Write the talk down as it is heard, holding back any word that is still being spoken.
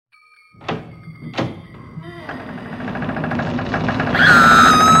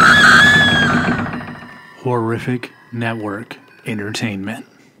Horrific Network Entertainment.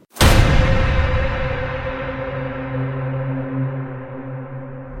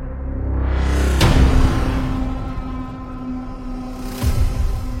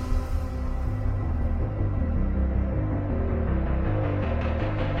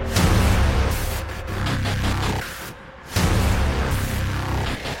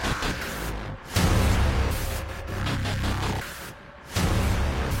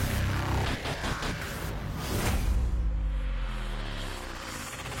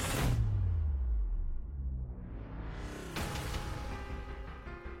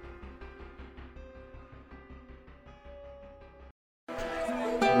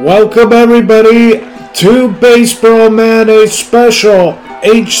 Welcome everybody to BaseBrawl Mayonnaise Special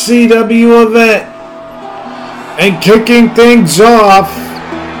HCW event, and kicking things off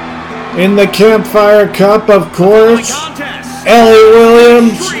in the Campfire Cup, of course, Ellie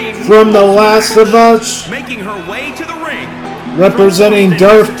Williams from The Last of Us, making her way to the ring, representing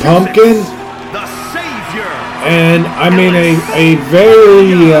Darth Pumpkin, the Savior, and I mean a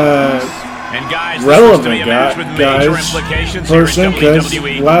very relevant person, because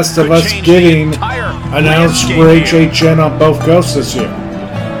Last of Us getting announced for HHN on both coasts this year.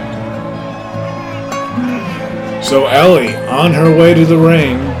 So Ellie on her way to the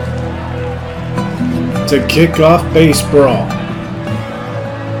ring to kick off BaseBrawl.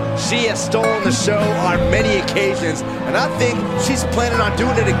 She has stolen the show on many occasions, and I think she's planning on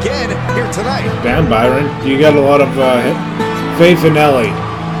doing it again here tonight. Damn, Byron, you got a lot of faith in Ellie.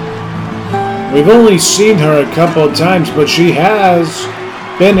 We've only seen her a couple of times, but she has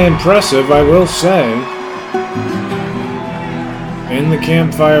been impressive, I will say, in the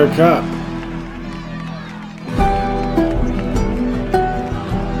Campfire Cup.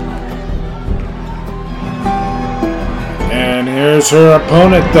 And here's her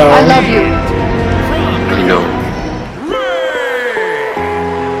opponent, though. I love you. I know.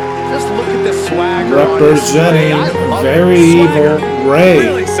 Just look at the swagger. Representing Very Evil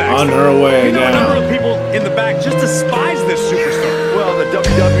Ray on her way down. down. A number of people in the back just despise this superstar. Well, the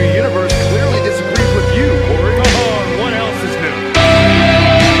WWE Universe clearly disagrees with you, Corey. Oh, what else is new?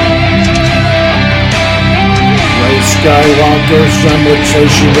 Ray Skywalker, some would say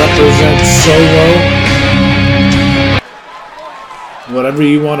she represents Solo. Whatever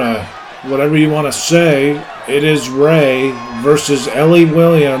you wanna say, it is Ray versus Ellie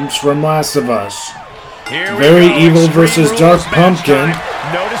Williams from Last of Us. Very Evil versus Darth Pumpkin.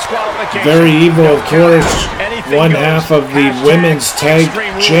 Very Evil, of course, one half of the women's tag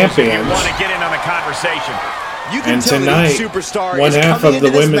champions. And tonight, one half of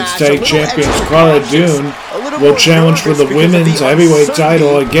the women's tag champions, Cara Dune, will challenge for the women's heavyweight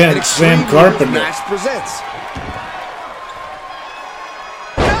title against Sam Carpenter.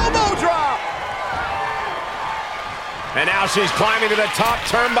 And now she's climbing to the top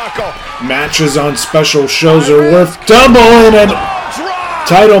turnbuckle. Matches on special shows are worth double, and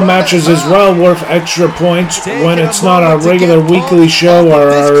title matches as well worth extra points when it's not our regular weekly show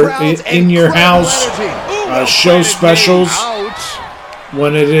or our in-your-house show specials.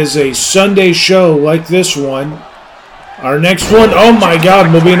 When it is a Sunday show like this one, our next one, oh my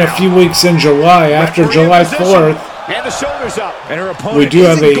God, will be in a few weeks in July, after July 4th. We do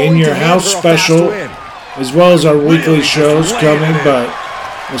have a in-your-house special, as well as our weekly shows coming, but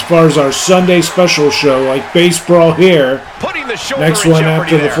as far as our Sunday special show, like BaseBrawl here, next one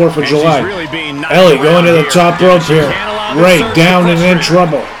after the 4th of July. Ellie going to the top rope here. Ray down and in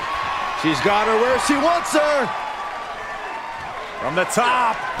trouble. She's got her where she wants her. From the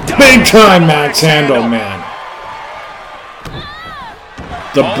top. Big time Max Handle, man.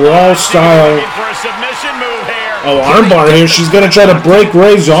 The brawl style. Oh, armbar here. She's going to try to break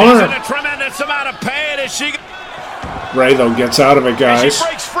Ray's arm. Ray, though, gets out of it, guys.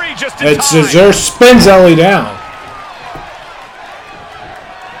 Head scissor spins Ellie down.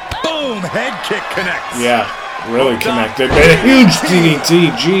 Boom, head kick connects. Yeah, really connected. Made a huge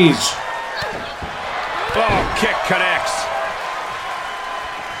DDT, jeez. Oh, kick connects.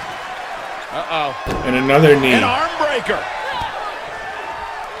 Uh-oh. And another knee. An arm breaker.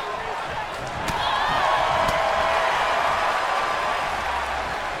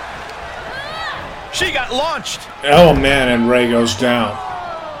 She got launched. Oh, man, and Ray goes down.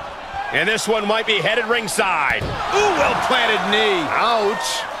 And this one might be headed ringside. Ooh, well-planted knee.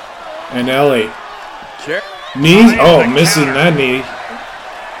 Ouch. And Ellie. Sure. Knee? Oh, missing that knee.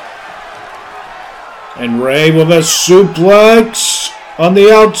 And Ray with a suplex on the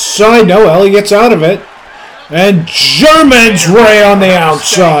outside. No, Ellie gets out of it. And German's Ray on the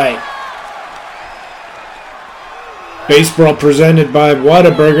outside. BaseBrawl presented by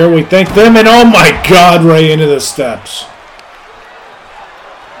Whataburger. We thank them, and oh my God, Ray into the steps.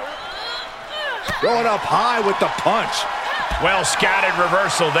 Going up high with the punch. Well scattered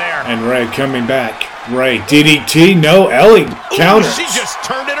reversal there. And Ray coming back. Ray, DDT, no, Ellie counters. She just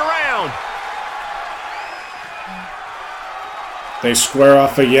turned it around. They square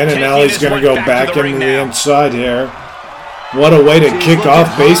off again, and Ellie's going to go back into the inside here. What a way to kick off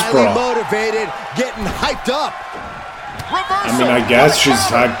BaseBrawl. Motivated, getting hyped up. I mean, I guess she's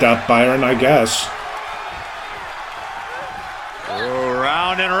hyped up, Byron, I guess.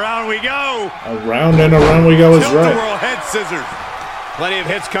 Round and around we go. Around and around we go is right. Tilt-a-whirl head scissors. Plenty of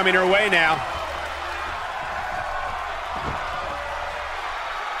hits coming her way now.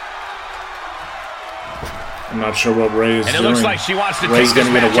 I'm not sure what Ray is doing. And it looks like she wants to Ray's take this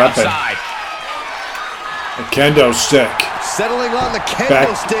gonna get a match weapon. outside. A kendo stick. Settling on the kendo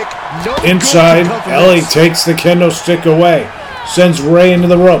Back stick. No inside, good can come from Ellie this. takes the kendo stick away. Sends Ray into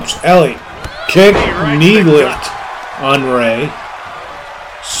the ropes. Ellie, kick, Right knee to the lift gut. on Ray.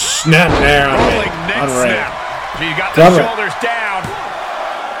 Snap there Rolling neck on Ray. snap. She got the Cover. shoulders down.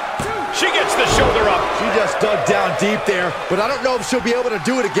 She gets the shoulder up. She just dug down deep there, but I don't know if she'll be able to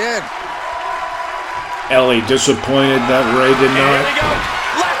do it again. Ellie disappointed that Ray did And here we not. go.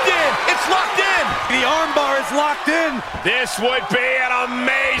 Locked in. It's locked in. The armbar is locked in. This would be an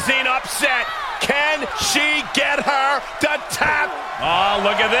amazing upset. Can she get her to tap? Oh,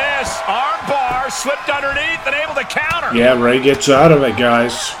 look at this. Armbar slipped underneath and able to counter. Yeah, Ray gets out of it,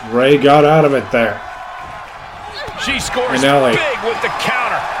 guys. Ray got out of it there. She scores And Ellie. big with the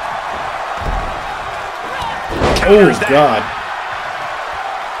counter. Oh, Counters that. God.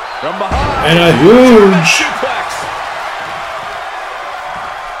 From behind. And a huge... Suplex.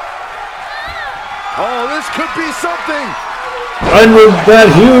 Oh, this could be something. Under that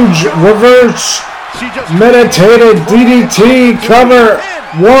huge reverse. She just Meditated DDT cover.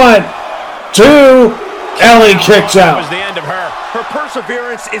 1, 2. Ellie kicks That out. was the end of her. her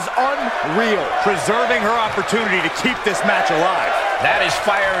perseverance is unreal. Preserving her opportunity to keep this match alive. That is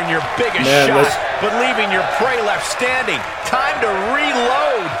firing your biggest shot, but leaving your prey left standing. Time to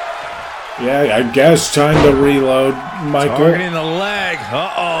reload. Yeah, I guess time to reload, Michael. Targeting the leg.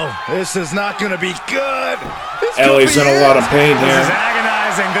 Uh-oh. This is not going to be good. Ellie's in a lot of pain This is here.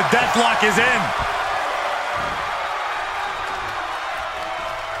 agonizing. The deathlock is in.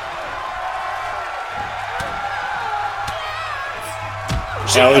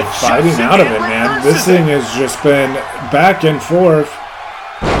 Ellie fighting out of it, man. This thing has just been back and forth.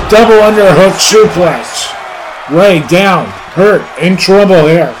 Double underhook suplex. Ray down, hurt, in trouble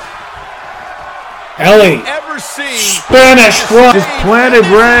here. Ellie, Spanish fly, just planted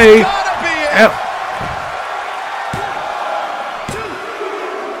Ray.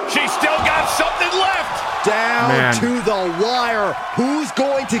 She's still got something left. Down to the wire. Who's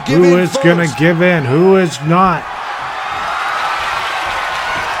going to give in Who is going to give in? Who is not?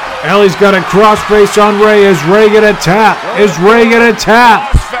 Ellie's got a crossface on Ray. Is Ray going to tap? Is Ray going to tap?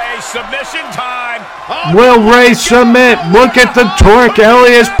 Crossface, submission time. Oh, Will Ray submit? Look at the torque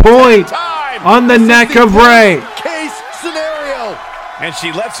Ellie is pulling on the neck of Ray. Case scenario. And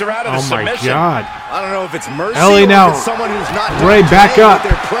she lets her out of the Oh my submission. God. I don't know if it's mercy Ellie or now. if it's someone who's not Ray, back playing up.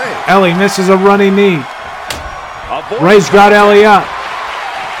 with their prey. Ellie misses a running knee. Ray's got Ellie up.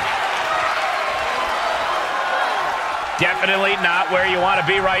 Definitely not where you want to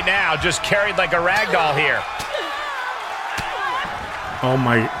be right now. Just carried like a rag doll here. Oh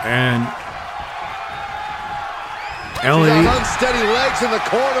my, and She's Ellie on unsteady legs in the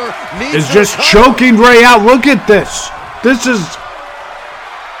corner. Needs is to just recover. choking Ray out. Look at this. This is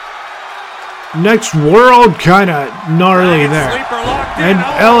next world kind of gnarly there. And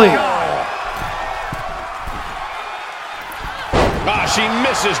Ellie, She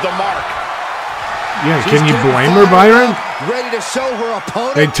misses the mark. yeah, can you blame her, Byron? Ready to show her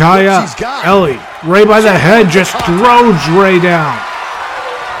opponent They tie what up. she's got. Ellie, Ray by the head, just throws Ray down.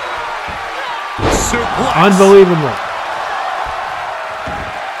 Suplex. Unbelievable.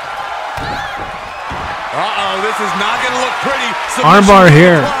 This is not going to look pretty. Armbar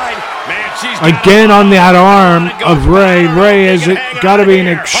here. Man, she's Again on that arm of Ray. Ray has got to be in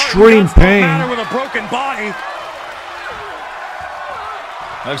extreme pain. with a broken body.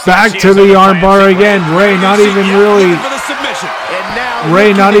 Back to the armbar again. Ray not even really.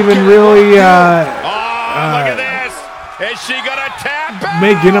 Ray not even really look at this. Is she gonna tap?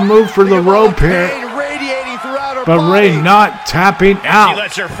 making a move for the rope here. Pain radiating throughout her But body. Ray not tapping She out.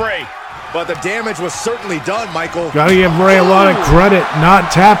 lets her free. But the damage was certainly done, Michael. Gotta give Ray a lot of credit.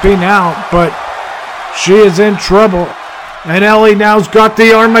 Not tapping out, but she is in trouble. And Ellie now's got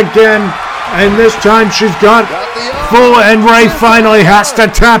the arm again. And this time she's got Got the arm. full, and Ray finally has to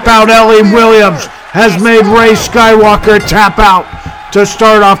tap out. Ellie Williams has made Ray Skywalker tap out to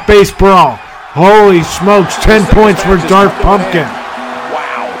start off BaseBrawl. Holy smokes, 10 points for Darth Pumpkin.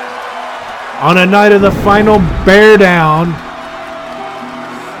 Wow. On a night of the final bear down.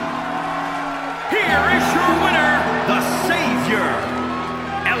 Here is your winner, the Savior,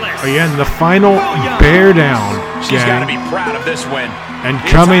 Ellis. Again, the final bear down. She's got to be proud of this win. And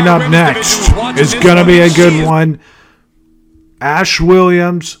coming up next is going to be a good one. Ash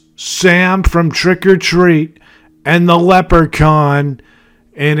Williams, Sam from Trick or Treat, and the Leprechaun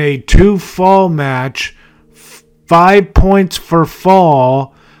in a 2-fall match. 5 points for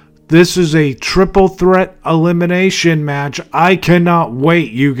fall. This is a triple threat elimination match. I cannot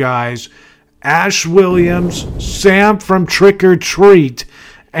wait, you guys. Ash Williams, Sam from Trick or Treat,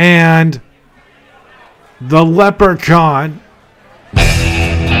 and the Leprechaun.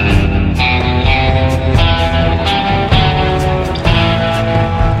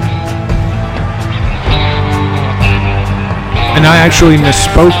 And I actually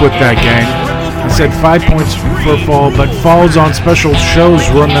misspoke with that, gang. I said 5 points for fall, but falls on special shows,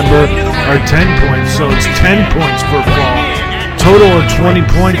 remember, are 10 points. So it's 10 points for fall. Total of 20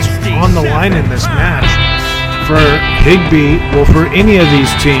 points on the line in this match. For Higbee, well, for any of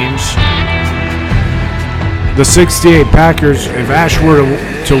these teams, the 68 Packers, if Ash were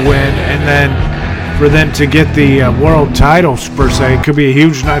to win, and then for them to get the world titles, per se, it could be a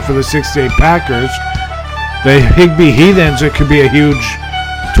huge night for the 68 Packers. The Higbee Heathens, it could be a huge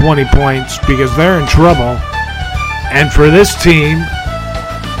 20 points because they're in trouble. And for this team,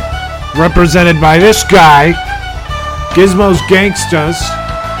 represented by this guy, Gizmo's Gangstas,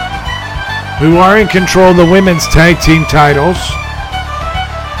 who are in control of the women's tag team titles.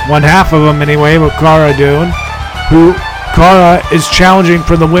 One half of them anyway, with Cara Dune, who Cara is challenging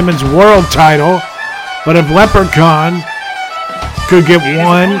for the women's world title. But if Leprechaun could get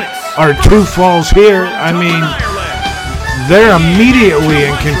one or 2 falls here, I mean, they're immediately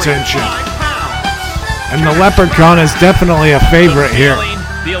in contention. And the Leprechaun is definitely a favorite here.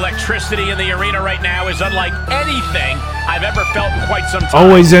 The electricity in the arena right now is unlike anything I've ever felt in quite some time.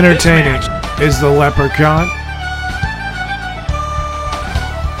 Always entertaining is the Leprechaun.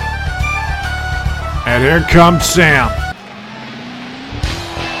 And here comes Sam.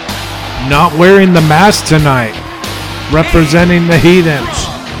 Not wearing the mask tonight. Representing the Heathens.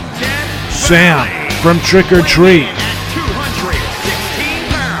 Sam from Trick or Treat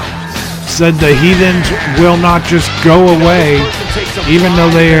said the Heathens will not just go away, even though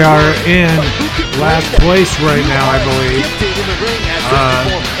they are in last place right now, I believe.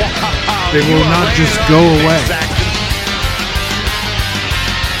 They will not just go away.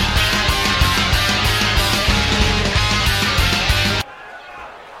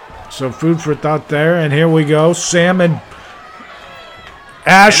 So food for thought there, and here we go. Sam and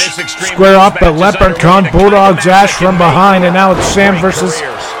Ash square up, but Leprechaun bulldogs Ash from behind, and now it's Sam versus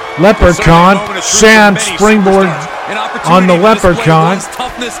Leprechaun. Sam springboard on the Leprechaun.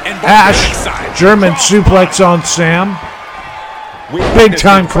 Ash German suplex on Sam. Big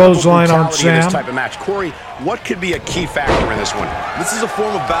time clothesline on Sam. This type of match. Corey, what could be a key factor in this one? This is a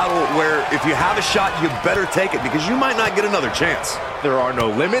form of battle where if you have a shot, you better take it because you might not get another chance. There are no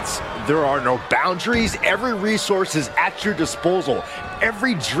limits. There are no boundaries. Every resource is at your disposal.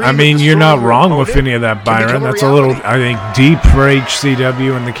 Every dream. I mean, you're not wrong with any of that, Byron. That's a little, I think, deep for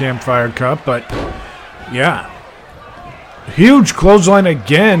HCW in the Campfire Cup, but yeah. Huge clothesline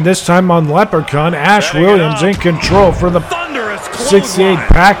again, this time on Leprechaun. Ash Williams in control for the 68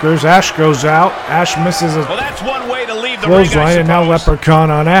 Packers. Ash goes out. Ash misses a clothesline, and now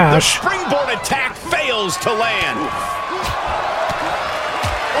Leprechaun on Ash. The springboard attack fails to land.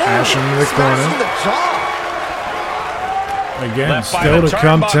 Ash into the corner. Again, still to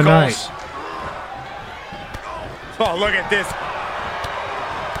come tonight. Oh, look at this.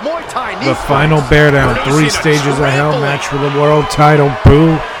 The final bear down. 3 stages of hell match for the world title.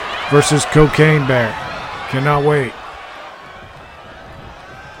 Boo versus Cocaine Bear. Cannot wait.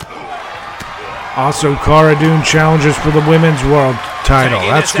 Also, Cara Dune challenges for the women's world title.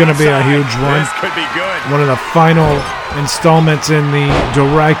 That's going to be a huge one. One of the final installments in the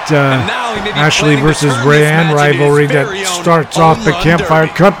direct Ashley versus Rayanne rivalry that starts off the Campfire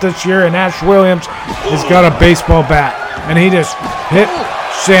Cup this year. And Ash Williams has got a baseball bat. And he just hit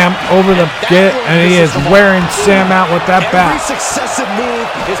Sam over the get, and he is wearing Sam out with that bat.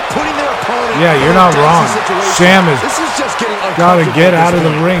 Yeah, you're not wrong. Sam has got to get out of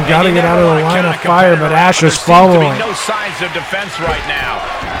the ring, got to get out of the line of fire, but Ash is following. No signs of defense right now.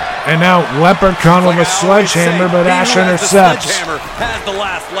 And now Leprechaun with a sledgehammer, but Ash intercepts. Has the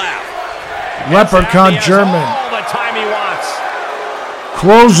last laugh. Leprechaun German. All the time he wants.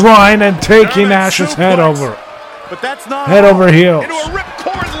 Clothesline and taking Ash's head over. But that's not head over heels. Into a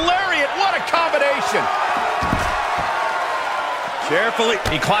ripcord lariat. What a combination. Carefully.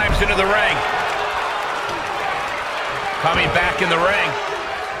 He climbs into the ring. Coming back in the ring.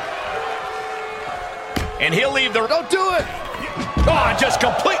 And he'll leave the... Don't do it. Oh, just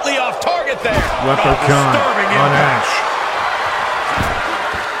completely off target there. Leprechaun on Ash.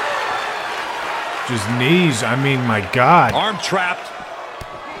 Just knees. I mean, my God. Arm trapped.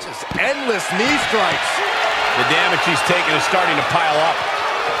 Just endless knee strikes. The damage he's taken is starting to pile up.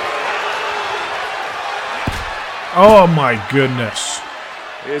 Oh, my goodness.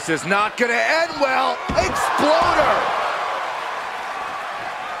 This is not going to end well. Exploder.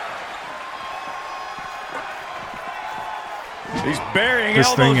 He's burying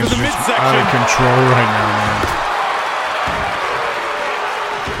This thing elbows is in the just midsection. out of control right now, man.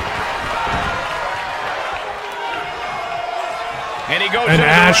 And he goes And into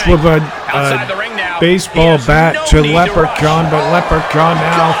Ash the ring. with a Outside the ring now. baseball He has bat no to need Leprechaun, rush. but Leprechaun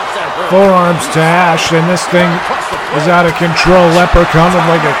now forearms to Ash, and this thing is out of control. Leprechaun with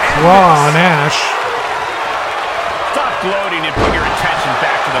like a claw on Ash. Stop gloating and put your attention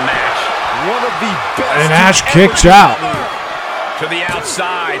back to the match. One of the best. And Ash kicks out. To the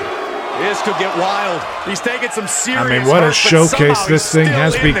outside. This could get wild. He's taking some serious I mean, what a hurt, but showcase somehow this he's thing still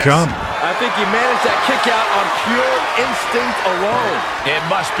has in this. become. I think he managed that kick out on pure instinct alone. It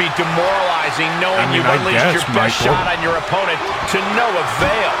must be demoralizing knowing you've unleashed your best shot on your opponent to no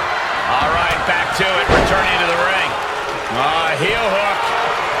avail. All right, back to it. Returning to the ring. Heel hook.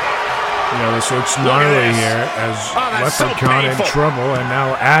 Yeah, this looks gnarly here as Leprechaun in trouble, and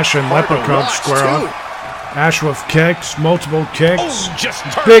now Ash and Leprechaun square off. Ash with kicks, multiple kicks, Just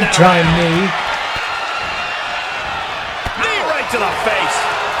turned big that time around. knee, Knee right to the face.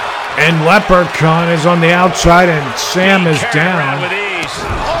 and Leprechaun is on the outside, and Sam is Carried around down. with ease.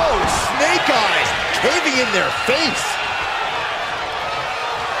 Oh, snake eyes caving in their face.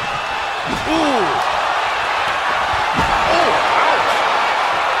 Ooh. Oh, ouch.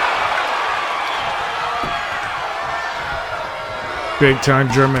 Big time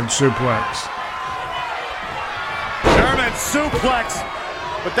German suplex. German suplex.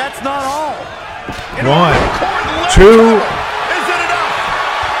 But that's not all. 1, 2, Is it enough?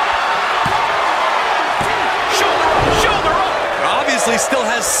 Shoulder up. Obviously still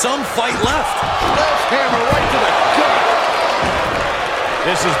has some fight left. Hammer right to the gut.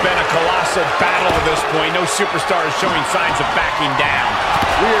 This has been a colossal battle to this point. No superstar is showing signs of backing down.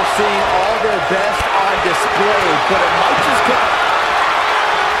 We are seeing all their best on display, but it might just get...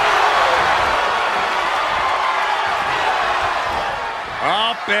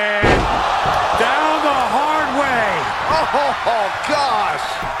 Up and down the hard way. Oh, gosh.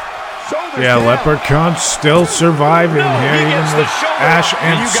 Shoulders Yeah, down. Leprechaun still surviving here, he even gets the with shoulder Ash up.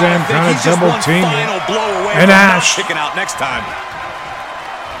 and You Sam gotta think kind of he's just double one teaming. final blow away And from not Ash. kicking out next time.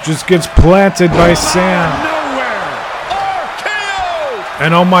 Just gets planted by Sam. Nowhere. RKO.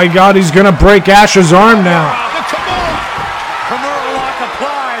 And oh my God, he's going to break Ash's arm now. Kimura lock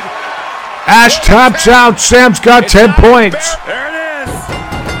applied. Ash taps out. Sam's got 10 points. There it is.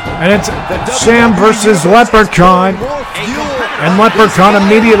 And it's Sam versus Leprechaun. And Leprechaun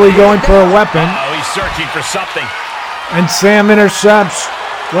immediately going for a weapon. Oh, he's searching for something. And Sam intercepts.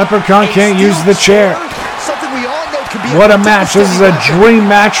 Leprechaun can't use the chair. Something we all know can be What a match. This is a dream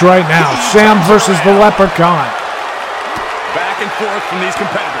match right now. Sam versus the Leprechaun. Back and forth from these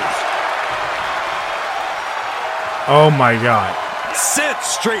competitors. Oh my God. Sent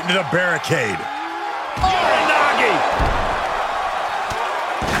straight into the barricade. Uranagi.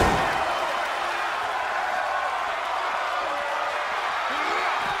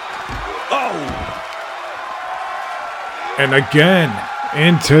 And again,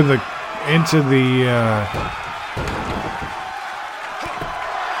 into the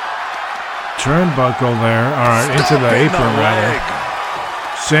turnbuckle there. All right, into the apron rather.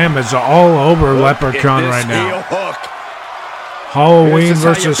 Sam is all over Leprechaun right now. Halloween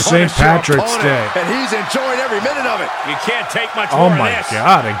versus St. Patrick's Day. And he's enjoying every minute of it. You can't take much Oh more my of this.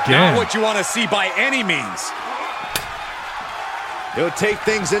 God, Not again. what you want to see by any means. He'll take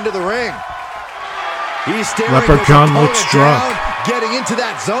things into the ring. He's staring Leprechaun his looks opponent drunk. down, getting into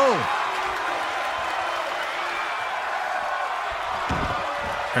that zone.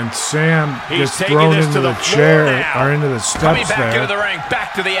 And Sam He's gets taking thrown this into to the the floor chair now. or into the Coming steps back into there. the ring,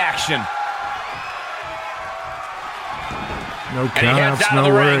 back to the action. No he heads countouts, out no of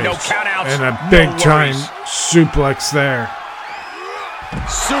the ring. worries. No countouts, And a no big time worries. suplex there.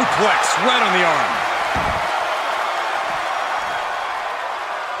 Suplex right on the arm.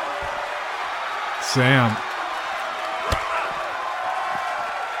 Sam.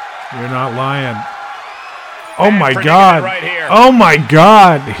 You're not lying. Oh my God. Right Oh my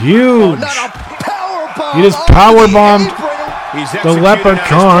God. Huge. He just powerbombed the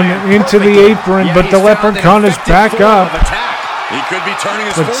Leprechaun into the apron, but the Leprechaun is back up. He could be turning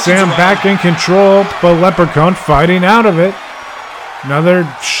his But Sam back in control, but Leprechaun fighting out of it. Another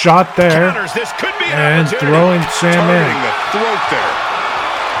shot there. And throwing Sam in.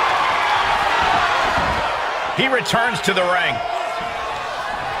 He returns to the ring.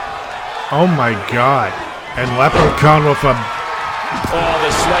 Oh my God. And Leprechaun with a... Oh,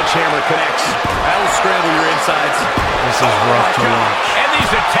 the sledgehammer connects. That'll scramble your insides. This is rough to watch. And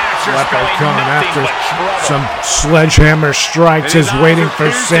these attacks are Leprechaun, after but trouble. some sledgehammer strikes, is waiting for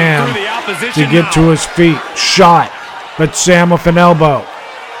Sam to get to his feet. Shot. But Sam with an elbow.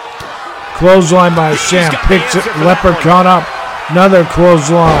 Clothesline by Sam. Picks it. Leprechaun up. Another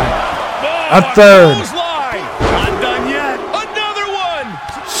clothesline. A third. Not done yet. Another one.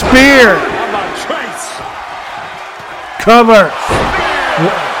 Spear. How about Trace? Cover.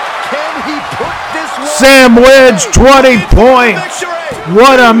 Can he put this one? Sam wins 20 points.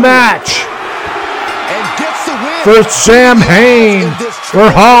 What a match And gets the win for Sam Hain for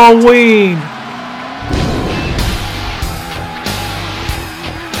Halloween.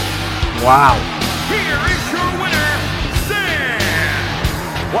 Wow. Here is your winner, Sam.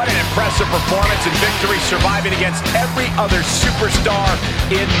 What an impressive performance and victory, surviving against every other superstar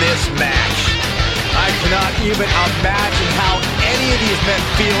in this match. I cannot even imagine how any of these men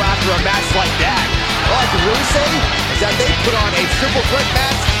feel after a match like that. All I can really say is that they put on a triple threat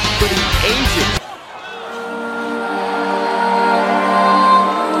match for the ages.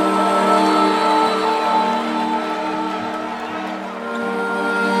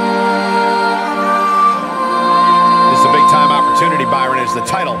 This is a big time opportunity, Byron, as the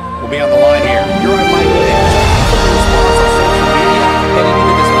title will be on the line here. You're right, Michael. And from the response on social media heading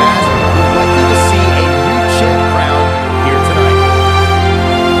into this match, we're likely to see a new champ crowned here tonight.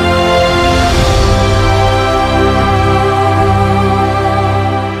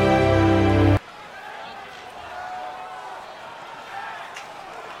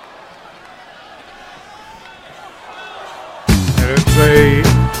 And it's a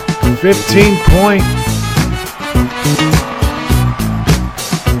 15-point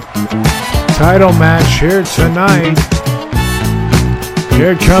title match here tonight.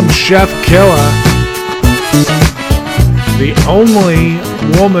 Here comes Chef Killa, the only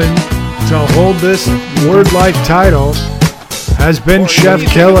woman to hold this Word Life title has been Chef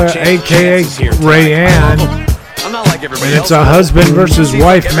Killa, aka Rayanne, I'm not like everybody and it's else. a husband versus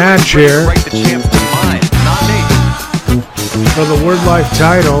wife match here Break the champ's mind, not me. for the Word Life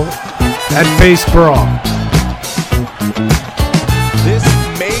title at BaseBrawl. This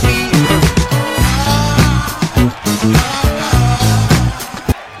may be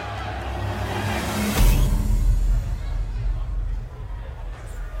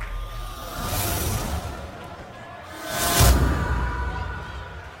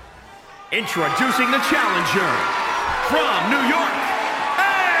Introducing the challenger from New York,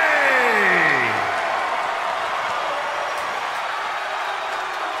 hey!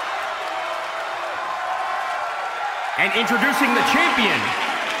 And introducing the champion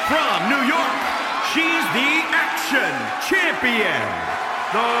from New York, she's the Action Champion,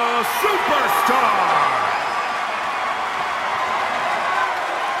 the Superstar.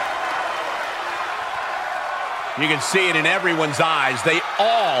 You can see it in everyone's eyes. They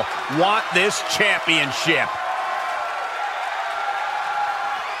all want this championship.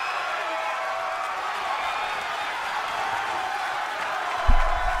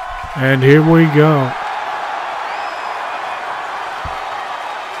 And here we go.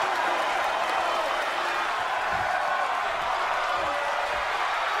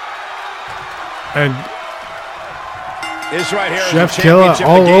 And This right here is Chef the Killa championship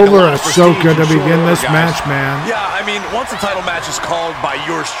all that gained a over lot of Ahsoka prestige to in short begin order, this guys. match, man. Yeah, I mean, once a title match is called by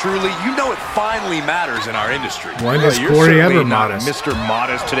yours truly, you know it finally matters in our industry. When is You're Corey certainly ever not modest? Mr.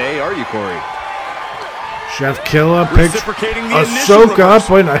 Modest today, are you, Corey? Chef Killa picks Reciprocating the initial Ahsoka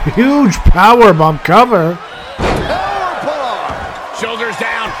up in a huge powerbomb cover. Shoulders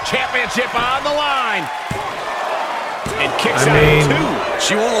down, championship on the line. And kicks I out mean, two.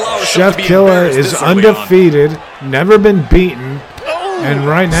 She won't allow herself Chef to be Killa embarrassed is this early on. undefeated, never been beaten, and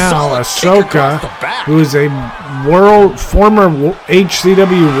right now solid kick Ahsoka, across the back. who is a former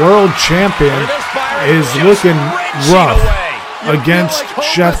HCW World Champion, Look at this, Byron. is Just looking wrenching rough away. against Like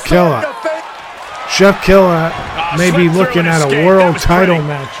Chef homeless Killa. self-defense. Chef Killa may be slipped through looking and at a escaped. world That was title pretty.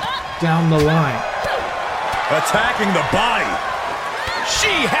 match down the line. Attacking the body.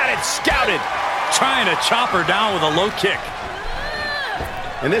 She had it scouted. Trying to chop her down with a low kick.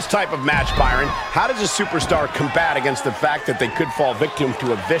 In this type of match, Byron, how does a superstar combat against the fact that they could fall victim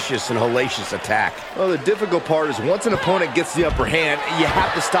to a vicious and hellacious attack? Well, the difficult part is once an opponent gets the upper hand, you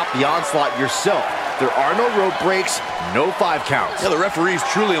have to stop the onslaught yourself. There are no rope breaks, no 5 counts. Yeah, the referee's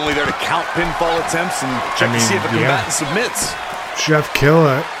truly only there to count pinfall attempts and check to see if a combatant submits. Chef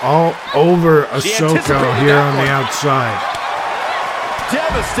Killer all over Ahsoka here on the outside.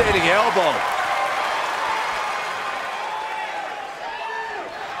 Devastating elbow.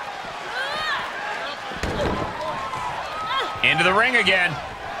 Into the ring again.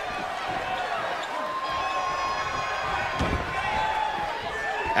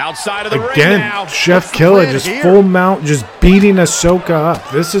 Outside of the ring now. Again, Chef Killer just full mount, just beating Ahsoka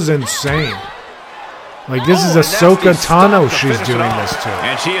up. This is insane. Like, this is Ahsoka Tano she's doing this to.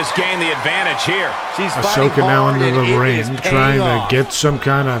 And she has gained the advantage here. Ahsoka now into the ring, trying to get some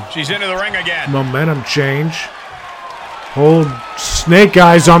kind of She's into the ring again. momentum change. Hold Snake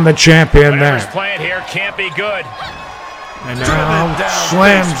Eyes on the champion Whatever's there. playing here can't be good. And now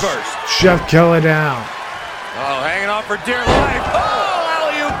slams Chef Killer down. Oh, hanging on for dear life. Oh,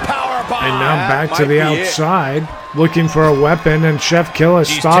 alley-oop powerbomb. And now back to the outside, looking for a weapon, and Chef Killer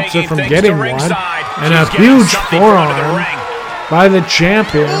stops her from getting one. And a huge forearm by the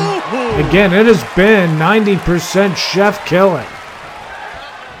champion. Again, it has been 90% Chef Killer.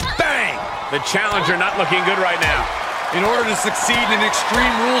 Bang! The challenger not looking good right now. In order to succeed in an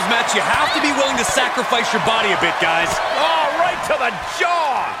Extreme Rules match, you have to be willing to sacrifice your body a bit, guys. Oh, right to the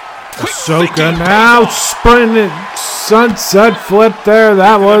jaw. Ahsoka now sprinting. Sunset flip there.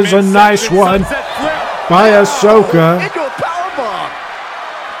 That was a nice one by Ahsoka. Into a powerbomb.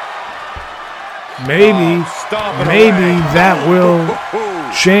 Maybe that will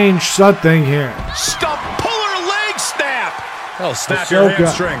change something here. Stump puller leg snap. Oh, snap your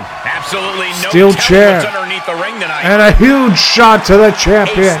hamstring. Absolutely no Steel telling chair. what's underneath the ring tonight. And a huge shot to the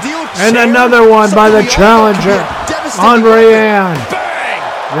champion. And another one by the challenger on Rayanne. Bang!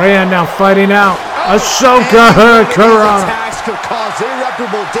 Rayanne now fighting out. Ahsoka Hurricanrana. Attacks could cause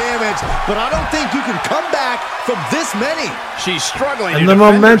irreparable damage, but I don't think you can come back from this many. She's struggling. And to the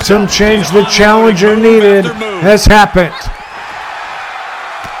defend momentum herself. change the challenger needed has happened.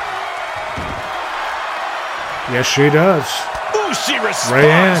 Yes, she does. Ooh, she responds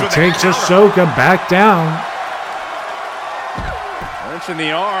Rayanne with a takes counter. Ahsoka back down. Wrenching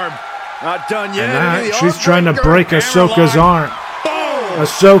the arm. Not done yet. And she's trying to break Ahsoka's arm.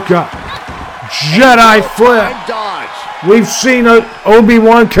 Ahsoka. Jedi flip. Dodge. We've seen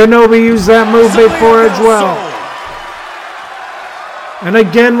Obi-Wan Kenobi use that move before as well. And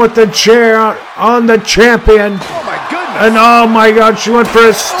again with the chair on the champion. Oh my goodness. And oh my God, she went for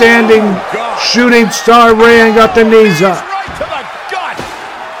a standing shooting star. Rayanne got the knees up. Right to the gut.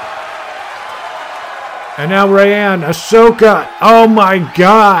 And now Rayanne, Ahsoka. Oh my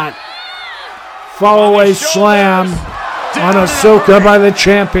God. Fall away slam on Ahsoka by the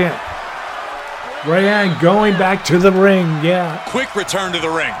champion. Rayanne going back to the ring. Yeah. Quick return to the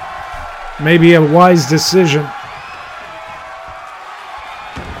ring. Maybe a wise decision.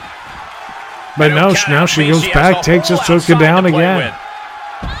 But no, now she goes back, takes Ahsoka down again.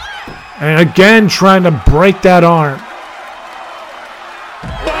 And again trying to break that arm.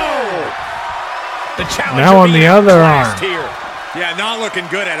 Now on the other arm. Yeah, not looking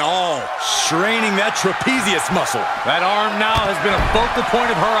good at all. Straining that trapezius muscle. That arm now has been a focal point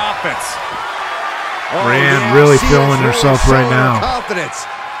of her offense. Rayanne really feeling herself right now. Confidence.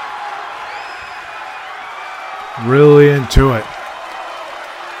 Really into it.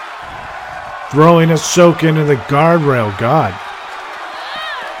 Throwing Ahsoka into the guardrail. God.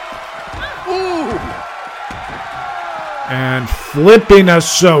 And flipping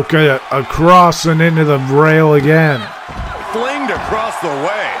Ahsoka across and into the rail again. Flinged across the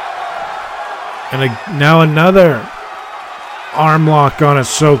way. And now another arm lock on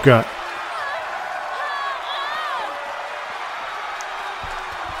Ahsoka.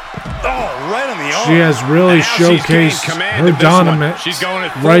 Oh, right on the arm. She has really showcased her dominance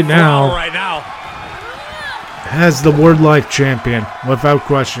right now. Has the Word Life champion, without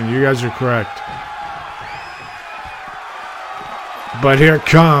question. You guys are correct. But here it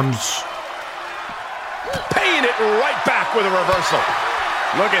comes. Paying it right back with a reversal.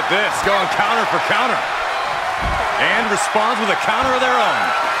 Look at this, going counter for counter. And responds with a counter of their own.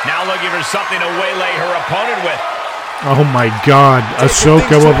 Now looking for something to waylay her opponent with. Oh my God,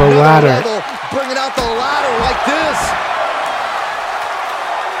 Ahsoka with a ladder. Bringing out the ladder like this.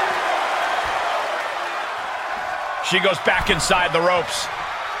 She goes back inside the ropes.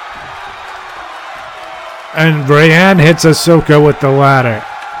 And Rayanne hits Ahsoka with the ladder.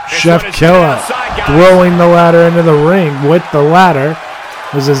 Chef Killa throwing the ladder into the ring with the ladder.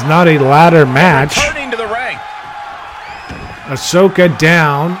 This is not a ladder match. Returning to the ring. Ahsoka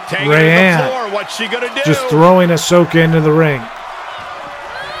down. Rayanne What's she gonna do? just throwing Ahsoka into the ring.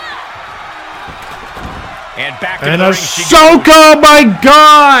 And back to And the ring Ahsoka, my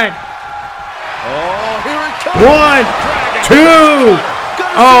God! Oh, here it comes. 1, 2.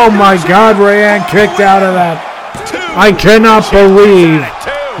 Oh my God, Rayanne kicked out of that. I cannot believe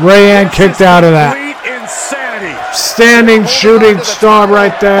Rayanne kicked out of that. Insanity. Standing shooting star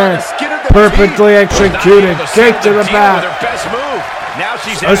right there. Perfectly executed. Kick to the back.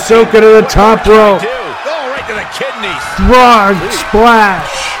 Ahsoka to the top rope. Right to the kidneys. Frog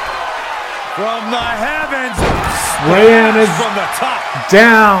splash. From the heavens. Rayanne is From the top.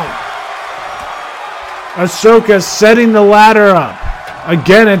 down. Ahsoka setting the ladder up.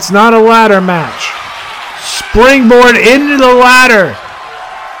 Again, it's not a ladder match. Springboard into the ladder.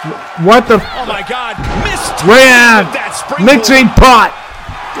 What the? Oh my God. Missed. Rayanne. Mixing pot.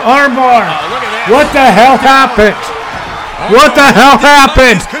 Armbar. What the hell happened? What the hell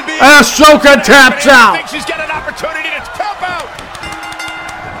happened? And Ahsoka taps out. She's got an opportunity to tap out.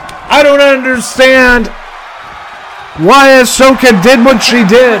 I don't understand why Ahsoka did what she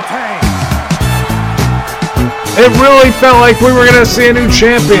did. It really felt like we were going to see a new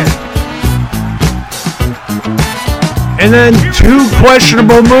champion. And then 2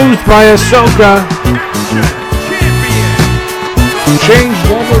 questionable moves by Ahsoka. Changed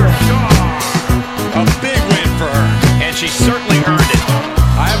over. A big win for her. And she certainly earned it.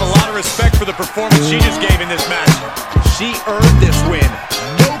 I have a lot of respect for the performance she just gave in this match. She earned this win.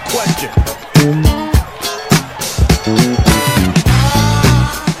 No question.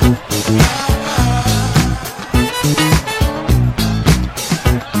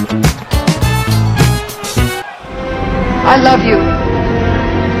 I love you.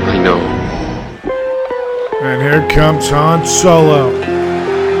 I know. And here comes Han Solo.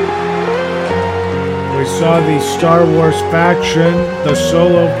 We saw the Star Wars faction, the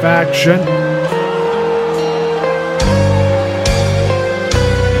Solo faction.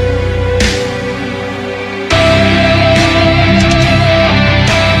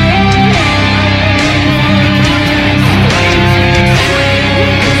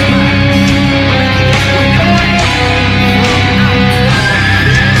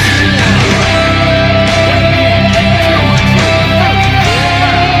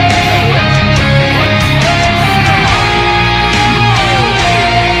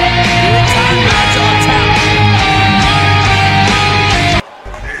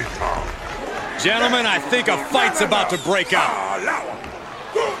 Gentlemen, I think a fight's about to break out.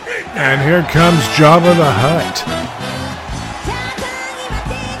 And here comes Jabba the Hutt.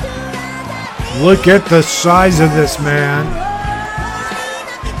 Look at the size of this man.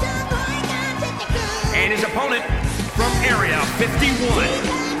 And his opponent from Area 51,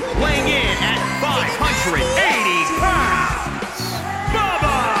 weighing in at 580 pounds,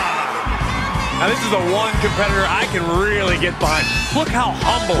 Bubba! Now this is the one competitor I can really get behind. Look how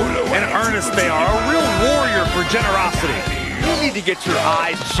humble and earnest they are. A real warrior for generosity. You need to get your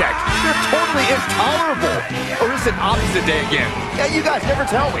eyes checked. They're totally intolerable. Or is it opposite day again? Yeah, you guys never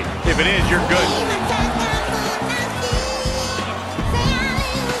tell me. If it is, you're good.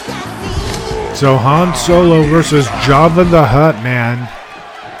 So Han Solo versus Jabba the Hutt, man.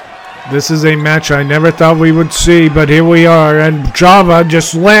 This is a match I never thought we would see, but here we are. And Jabba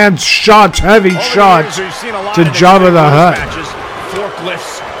just lands shots, heavy shots to Jabba the Hutt.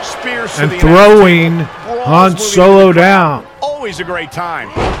 And throwing Han Solo down. Always a great time.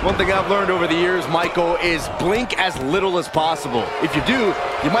 One thing I've learned over the years, Michael, is blink as little as possible. If you do,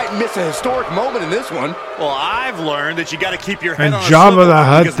 you might miss a historic moment in this one. Well, I've learned that you got to keep your head And on a Jabba swivel, the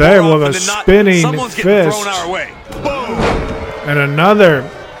Hutt because there more with a often than not, spinning someone's getting fist. thrown our way. Boom! And another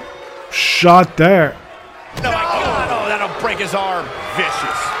shot there. Oh my God, oh, that'll break his arm.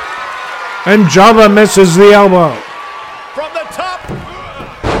 Vicious. And Jabba misses the elbow. From the top.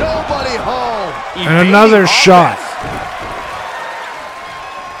 Nobody home. And another shot.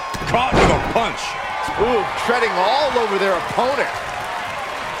 Caught with a punch. Ooh, treading all over their opponent.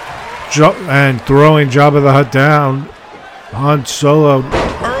 And throwing Jabba the Hutt down. Han Solo.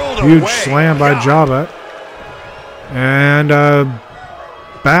 Huge slam by Jabba. And a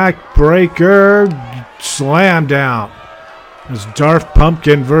backbreaker slam down. It's Darth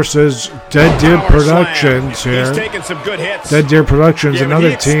Pumpkin versus Dead Deer Productions here. He's taking some good hits. Dead Deer Productions, Yeah, but another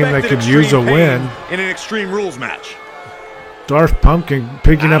he team that expected could use a extreme win. pain in an Extreme Rules match. Darth Pumpkin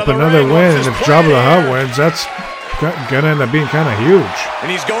picking Out up of the another ring, win. what's If his Jabba the plan Hutt wins, that's going to end up being kind of huge.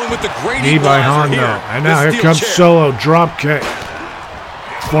 And he's going with the great Knee by equalizer Han, here. though. And now The here steel comes chair. Solo, drop kick.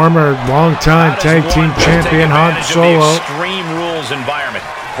 former longtime tag team champion Han Solo. Extreme rules environment.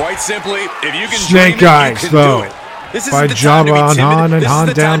 Quite simply, if you can Snake Eyes, though, by Jabba on Han and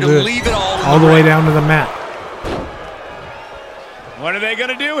Han down to all the way down to the mat. What are they going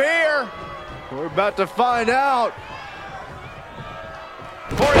to do here? We're about to find out.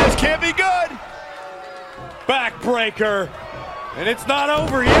 Boy, this can't be good. Backbreaker. And it's not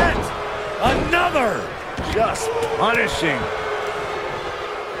over yet. Another. Just punishing.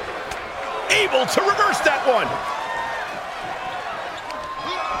 Able to reverse that one.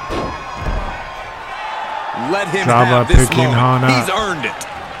 Let him Jabba have this picking Han moment. up. He's earned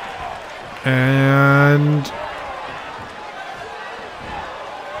it. And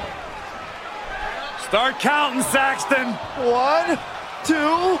Start counting, Saxton. 1,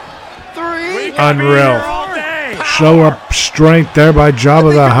 2, 3. unreal. All day. Show up strength there by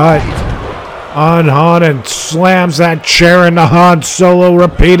Jabba the Hutt on Han and slams that chair into Han Solo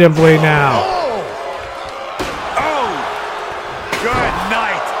repeatedly now. Good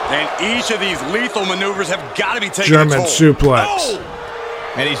night. And each of these lethal maneuvers have got to be taken German a toll. suplex.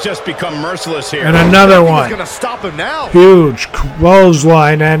 And he's just become merciless here. And another He's one. going to stop him now. Huge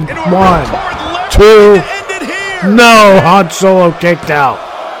clothesline and one, Toward two. end it here. No, Han Solo kicked out.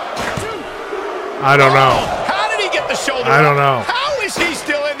 I don't know. How did he get the shoulder? I don't know. How is he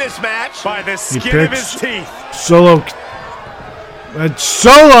still in this match? By the He skin of picks his teeth. Solo.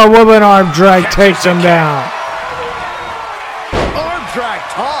 Solo woman arm drag takes him down. Arm drag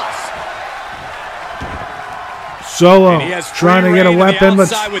toss. Solo And he has free trying to get a reign to the weapon, but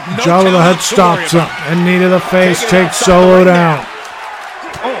outside with no Jabba the talent Hutt to stops worry him. about. And knee to the face Taking it takes outside Solo right down.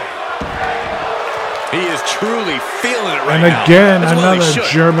 He is truly feeling it right And now. again, That's what he another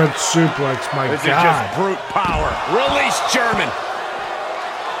should. German suplex. My This is God. just brute power. Release German.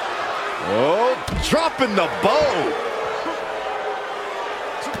 Oh, dropping the bow.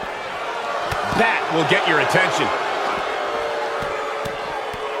 That will get your attention.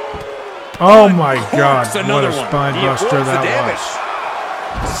 Oh my God, what another a one. spine He buster avoids the that damage.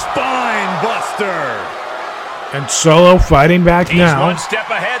 was. Spine buster. And Solo fighting back He's now. one step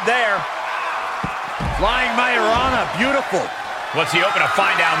ahead there. Flying Majorana. Beautiful. What's he hoping to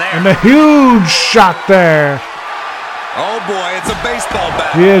find down there? And a huge shot there. Oh boy, it's a baseball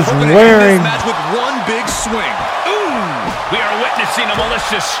bat. He is Hoping to end wearing- this match with one big swing. We are witnessing a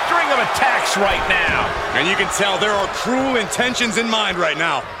malicious string of attacks right now. And you can tell there are cruel intentions in mind right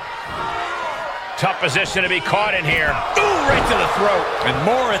now. Tough position to be caught in here. Ooh, right to the throat. And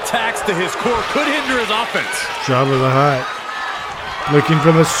more attacks to his core could hinder his offense. Jabba the Hutt looking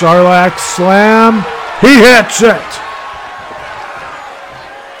for the Sarlacc slam. He hits it.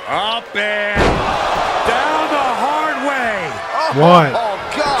 Up and down the hard way. One, Oh,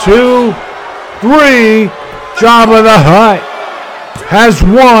 God. 2, 3. Jabba the Hutt has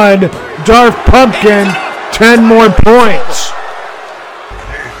won. Darth Pumpkin 10 more points.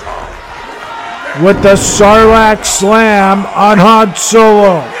 With the Sarlacc slam on Han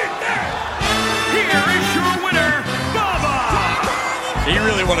Solo. Here is your winner, Bubba. He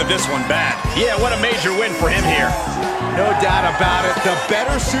really wanted this one bad. Yeah, what a major win for him here. No doubt about it. The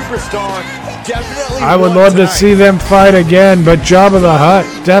better superstar definitely I would won love to tonight. see them fight again, but Jabba the Hutt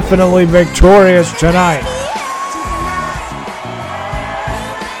definitely victorious tonight.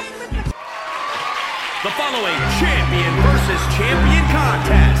 The following champion versus champion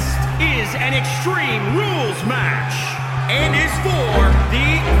contest is an Extreme Rules match and is for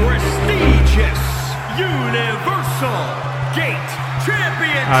the prestigious Universal Gate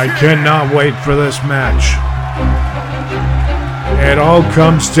Championship. I cannot wait for this match. It all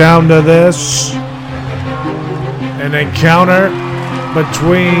comes down to this. An encounter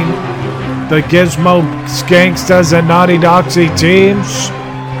between the Gizmo Skangstas and Naughty Doxy teams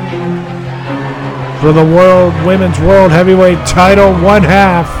for the Women's World Heavyweight title, one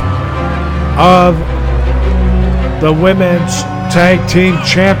half of the Women's Tag Team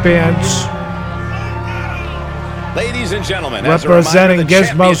Champions. Ladies and gentlemen, Representing as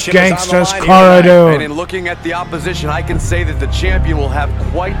a reminder, the Gizmo's championship is on the Gangsters, line Cara here tonight. Dune. And in looking at the opposition, I can say that the champion will have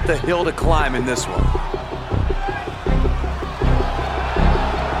quite the hill to climb in this one.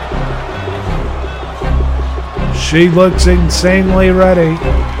 She looks insanely ready,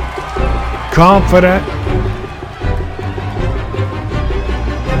 confident.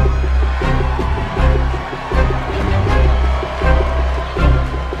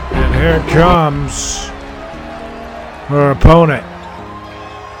 And here comes her opponent,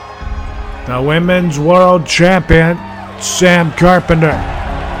 the Women's World Champion, Sam Carpenter.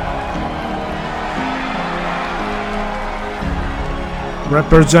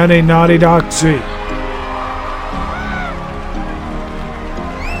 Representing Naughty Doxy.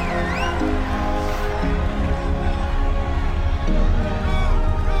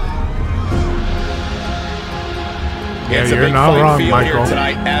 Yeah, it's a you're big not fight wrong, field here Michael.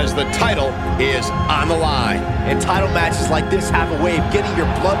 tonight as the title is on the line. And title matches like this have a way of getting your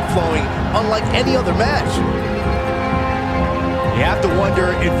blood flowing unlike any other match. You have to wonder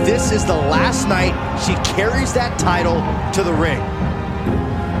if this is the last night she carries that title to the ring.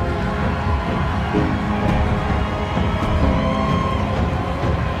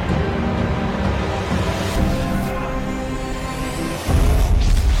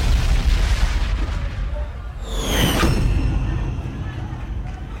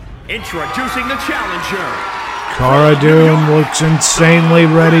 Introducing the challenger. Cara Dune looks insanely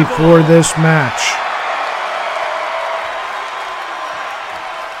ready for this match.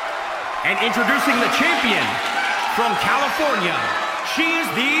 And introducing the champion from California. She is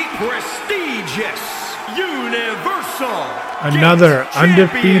the prestigious Universal Another Gate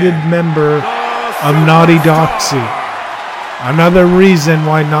undefeated champion, member the of Naughty Superstar. Doxy. Another reason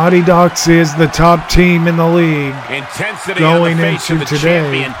why Naughty Doxy is the top team in the league. Intensity going on the face into of the today.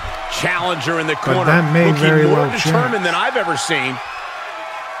 champion. Challenger in the But corner. that may looking very more well determined change. than I've ever seen.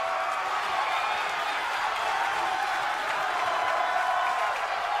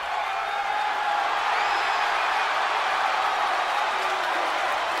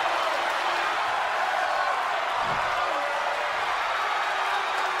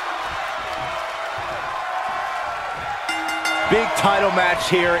 Big title match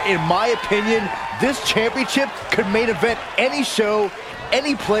here. In my opinion, this championship could main event any show,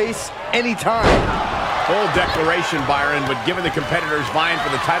 any place, anytime. Bold declaration, Byron, but given the competitors vying for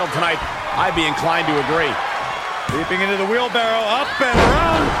the title tonight, I'd be inclined to agree. Leaping into the wheelbarrow, up and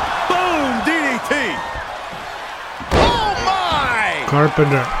around. Boom, DDT. Oh, my!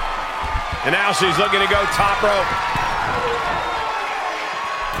 Carpenter. And now she's looking to go top rope.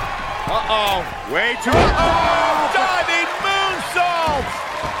 Uh-oh. Way too. Diving moonsault!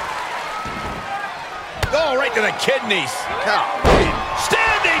 Oh, right to the kidneys.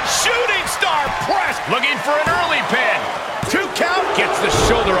 Standing shooting star press. Looking for an early pin. 2 count. Gets the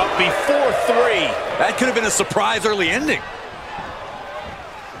shoulder up before 3. That could have been a surprise early ending.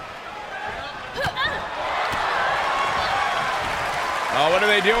 Oh, what are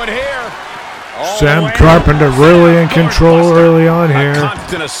they doing here? Sam Carpenter really in control early on here,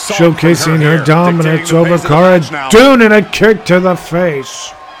 Constant assault showcasing from her here. dominance dictating the over pace of the Cara match now. Dune and a kick to the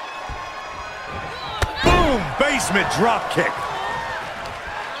face. Boom, basement drop kick.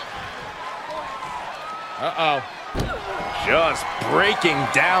 Uh-oh. Just breaking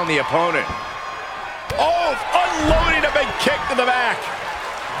down the opponent. Oh, unloading a big kick to the back.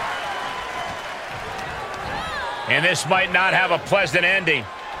 And this might not have a pleasant ending.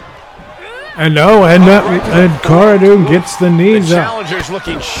 And and Cara Dune gets the The knees up. challenger's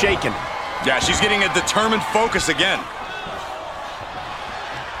looking shaken. Yeah, she's getting a determined focus again.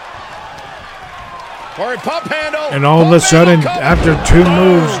 Or a pump handle. And all of a Pump sudden, handle after cover. 2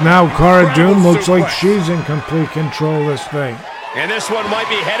 moves, now Cara Dune Incredible looks like suplex. she's in complete control of this thing. And this one might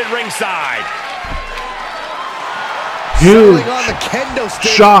be headed ringside. Huge Settling on the kendo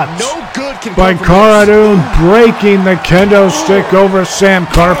stick. shots No good can by come from Cara this. Dune, breaking the kendo stick over Sam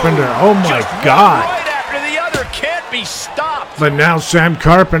Carpenter. Oh my Just one God. right after the other can't be stopped. But now Sam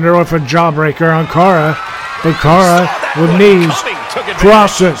Carpenter with a jawbreaker on Cara. But Cara Saw that with one knees, coming, took advantage.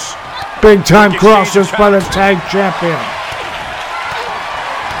 crosses, big time Look at crosses Shane's by the tag champion.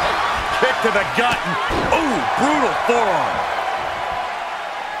 Kick to the gut. Ooh, brutal forearm.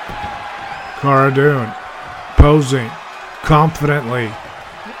 Cara Dune posing confidently.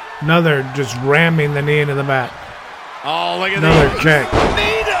 Another just ramming the knee into the back. Oh, look at Another these. kick.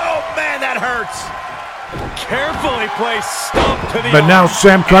 Nino, man, that hurts. Carefully placed stomp to the But now arm.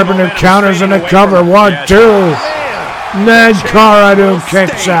 Sam Carpenter momentum counters in fading a away cover. from him. 1, Yes. 2. Man, Then Cara Dune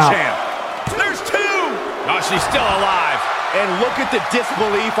kicks Stay out. champ. there's 2. Oh, she's still alive. And look at the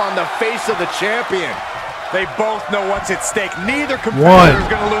disbelief on the face of the champion. They both know what's at stake. Neither 1, competitor is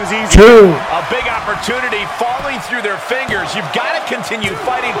going to lose easy. 2. A big opportunity falling through their fingers. You've got to continue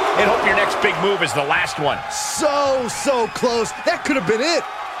fighting and hope your next big move is the last one. So close. That could have been it.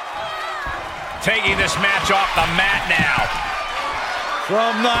 Taking this match off the mat now.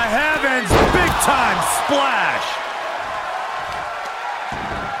 From the heavens, big time splash.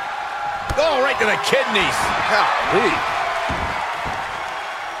 Oh, right to the kidneys. Golly.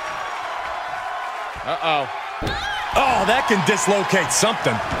 Uh-oh. Oh, that can dislocate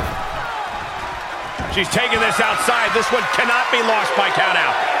something. She's taking this outside. This one cannot be lost by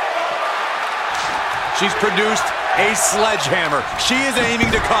countout. She's produced a sledgehammer. She is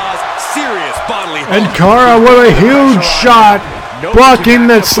aiming to cause serious bodily harm. And Cara with a huge shot, blocking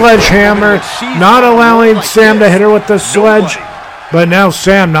the sledgehammer, not allowing Sam to hit her with the sledge. But now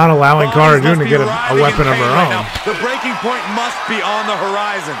Sam not allowing Cara Dune to get a weapon of her own. The breaking point must be on the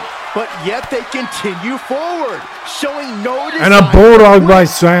horizon. But yet they continue forward, showing no desire. And a bulldog by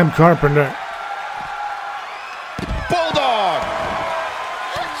Sam Carpenter. Bulldog!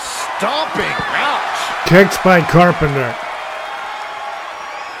 Stomping, ouch! Kicks by Carpenter.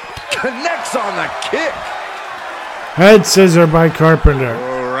 Connects on the kick. Head scissor by Carpenter.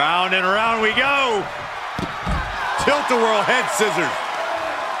 Oh, round and round we go. Tilt-a-whirl head scissors.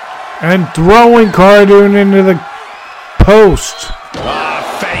 And throwing Cara Dune into the post.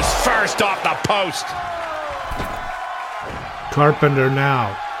 Face first off the post. Carpenter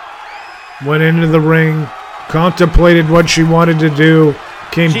now went into the ring, contemplated what she wanted to do,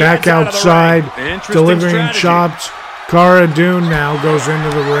 came back outside, delivering chops. Cara Dune now goes into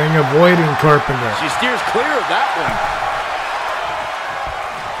the ring, avoiding Carpenter. She steers clear of that one.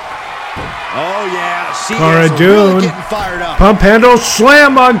 Oh, yeah. She Cara is Dune, really getting fired up. pump handle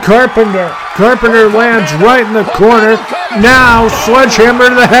slam on Carpenter. Carpenter lands right in the corner. Now sledgehammer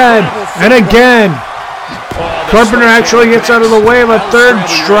to the head. And again, Carpenter actually gets out of the way of a third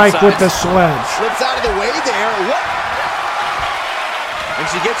strike with the sledge. Slips out of the way there. What? And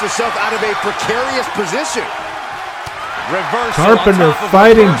she gets herself out of a precarious position. Reversal Carpenter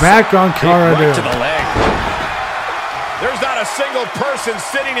fighting back on Cara Right to Dune. the leg. There's not a single person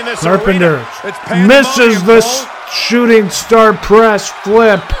sitting in this Carpenter arena. It's pandemonium, misses the Cole. shooting star press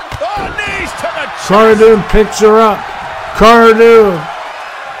flip. Oh, knees to the chest. Cara Dune picks her up. Cara Dune.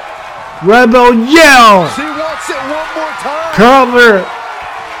 Rebel yell. She wants it one more time. Cover.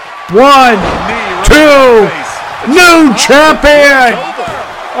 1, 2. New champion.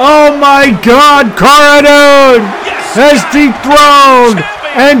 Oh my God. Cara Dune has dethroned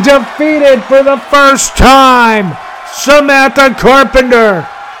and defeated for the first time Samantha Carpenter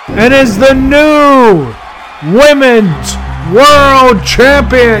and is the new Women's World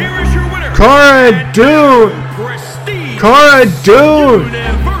Champion. Cara Dune. Cara Dune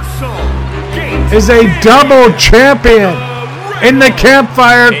is a double champion in the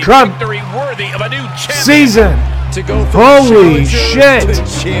Campfire Cup season. To go from Holy challenger shit.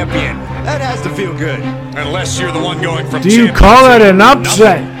 to champion. That has to feel good. Unless you're the one going from Do you call it an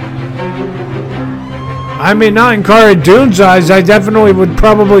upset? I mean, not in Cara Dune's eyes. I definitely would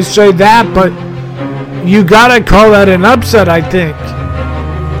probably say that, but you gotta call that an upset, I think.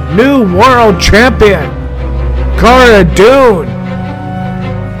 New world champion, Cara Dune.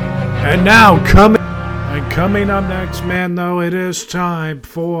 And now coming up next, man, though, it is time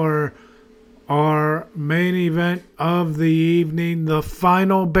for our main event of the evening, the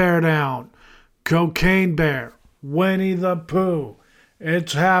final bear down. Cocaine Bear, Winnie the Pooh.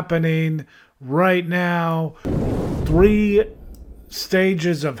 It's happening right now. 3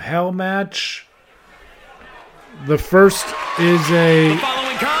 stages of hell match. The first is a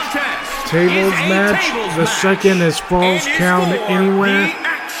tables match. The second is falls count anywhere.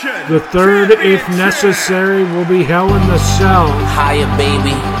 The third, if necessary, will be hell in the cell. Higher,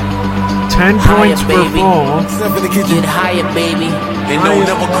 baby. 10 points per fall. Get higher, baby. And no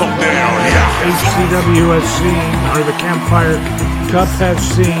never come down. Yeah. HCW has seen, or the Campfire Cup has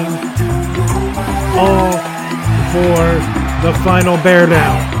seen, all for the final bear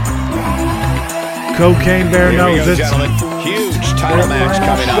down. Cocaine Bear knows it's huge title match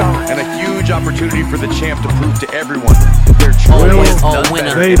coming up, and a huge opportunity for the champ to prove to everyone their will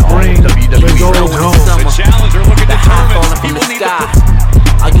winner. they bring the gold home. The challenger looking the high determined. falling from People the need sky.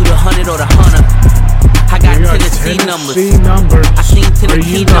 to Are you the 100 or the hunter? I got We got Tennessee numbers. numbers. I seen Are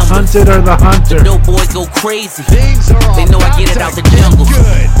Tennessee you the numbers. hunted or the hunter? Dope boys go crazy. Things are They know I about get it to out the get jungle.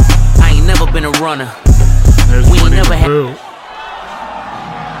 good. I ain't never been a runner. There's We ain't Winnie never the had. Pooh.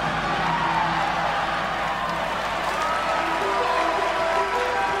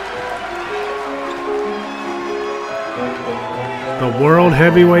 The World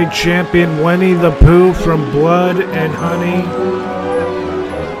Heavyweight Champion Winnie the Pooh from Blood and Honey.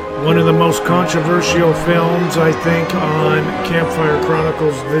 One of the most controversial films, I think, on Campfire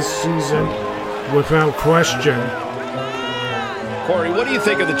Chronicles this season, without question. Corey, what do you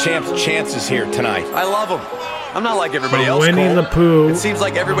think of the champ's chances here tonight? I love him. I'm not like everybody But else, Winnie Cole. the Pooh, It seems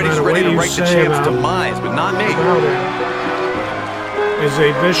like everybody's no matter ready what to you write the say champ's about demise, but not me. about him, is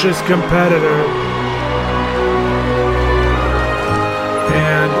a vicious competitor.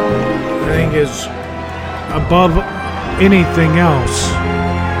 And I think is above anything else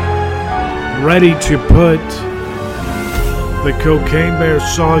ready to put the Cocaine Bear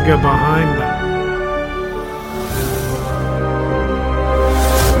saga behind them.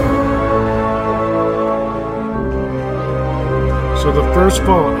 So the first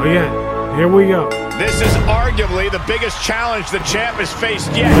fall, again, Here we go. This is arguably the biggest challenge the champ has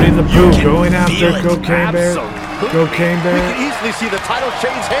faced yet. Winnie the Pooh going after Cocaine Bear. Cocaine We Bear can easily see the title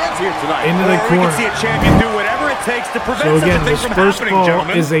change hands here tonight. into the We can corner. see a champion do whatever it takes to prevent So such again, a thing this from first happening, ball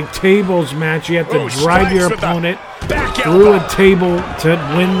gentlemen. is a tables match. You have to Ooh, drive strikes your with the opponent back through a elbow. table to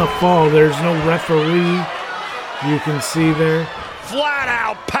win the fall. There's no referee. You can see there. Flat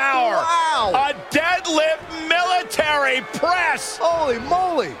out power. Wow. A deadlift military press. Holy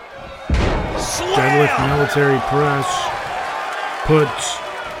moly. Deadlift Slam. military press puts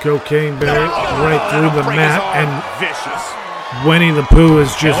Cocaine Bear right through the Break his mat, arm. and Vicious. Winnie the Pooh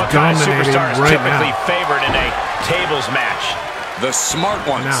is And just what kind of dominating superstar is right typically now. favored in a tables match? The smart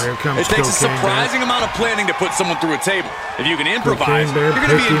ones. Now here comes it takes a Cocaine surprising amount of planning to put someone through a table. If you can improvise, Cocaine Bear you're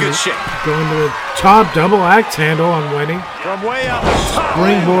going to be in picking good it, shape. going to the top, double axe handle on Winnie. From way up top.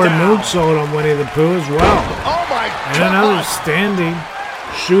 Springboard down. moonsault on Winnie the Pooh as well. Oh my And God. another standing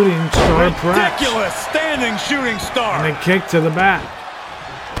shooting star press. Ridiculous standing shooting star. And a kick to the back.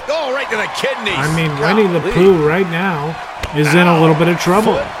 Oh, right to the kidneys. I mean, Winnie the Pooh right now is in a little bit of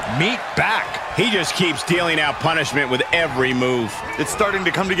trouble. Meet back. He just keeps dealing out punishment with every move. It's starting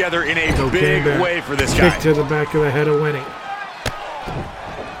to come together in a Cocaine big Bear. way for this Kick guy. to the back of the head of Winnie.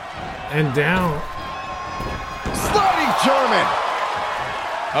 And down. Sliding German.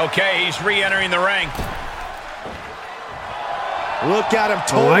 Okay, he's re-entering the ring. Look at him The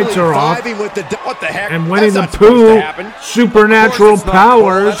totally lights are off. vibing with the... What the heck? And Winnie That's the not supposed to Pooh, happen. supernatural Of course it's not, Cole.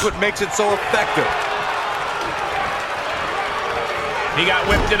 powers. That's what makes it so effective. He got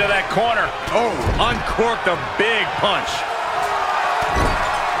whipped into that corner. Oh, uncorked a big punch.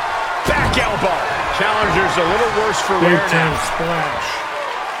 Back elbow. Challenger's a little worse for Big wear time now. splash.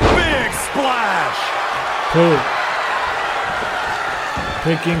 Big splash. Pooh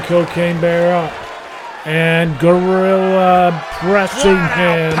picking Cocaine Bear up. And Gorilla pressing Flat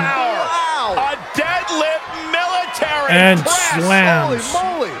out him. power. A deadlift military And press. slams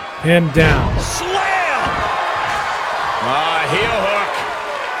Holy moly. him down. Slam. Heel hook.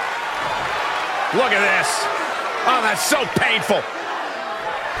 Look at this. Oh, that's so painful.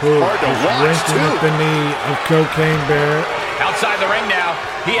 Pooh Hard to is watch, wrenching too. at the knee of Cocaine Bear. Outside the ring now.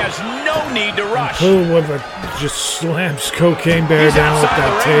 He has no need to rush. Pooh with a just slams Cocaine Bear He's down with outside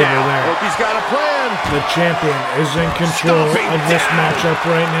that the ring table now. there. Hope he's got a plan. The champion is in control Stomping of this down. matchup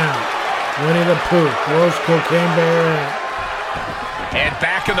right now. Winnie the Pooh throws Cocaine Bear out. And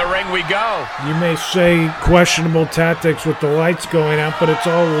back in the ring we go. You may say questionable tactics with the lights going out, but it's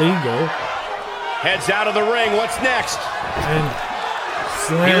all legal. Heads out of the ring. What's next? And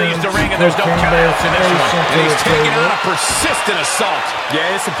He leaves slams the ring and there's no Cocaine Bear's countouts in this face one. into And he's the taking table. on a persistent assault.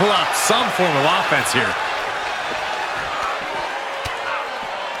 Yeah, it's to pull out some form of offense here.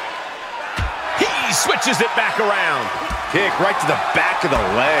 He switches it back around. Kick right to the back of the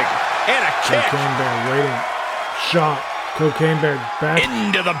leg. And a kick Cocaine Bear waiting. Shot. Cocaine Bear back.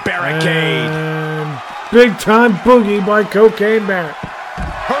 into the barricade. And big time boogie by Cocaine Bear.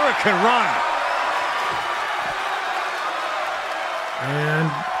 Hurricane run. And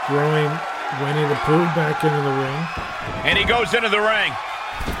throwing Winnie the Pooh back into the ring. And he goes into the ring.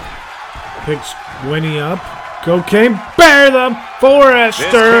 Picks Winnie up. Cocaine Bear, the This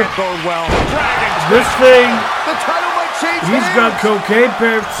Forester. can't bode well. This thing, The title might change he's hands. got Cocaine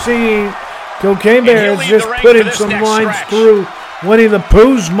Bear seeing. Cocaine Bear he'll is leave just the ring putting for this some next lines stretch. through Winnie the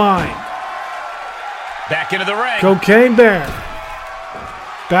Pooh's mind. Back into the ring. Cocaine Bear.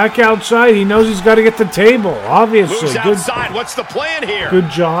 Back outside. He knows he's got to get the table, obviously. Moves Good, outside. What's the plan here? good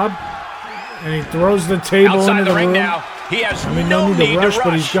job. And he throws the table Outside into the the ring room. now. He has I mean, no no need to rush,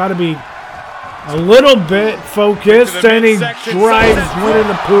 but he's rush. got to be a little bit focused, Into the and he midsection, drives sunset Winnie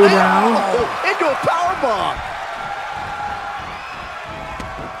the Pooh down. Oh, into a powerbomb.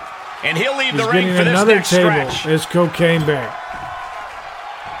 And he'll leave He's the ring getting for this another next table. stretch. Is Cocaine Bear.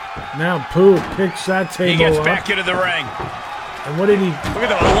 Now Pooh picks that He table gets up. back into the ring. And what did he? Look at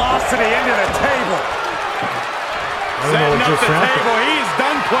the velocity into the table. I don't know what Setting up just the happened. table. He's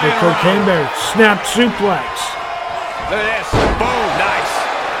done The playing Cocaine around. Bear snap suplex. Look at this. Boom. Nice.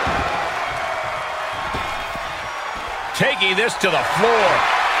 Taking this to the floor.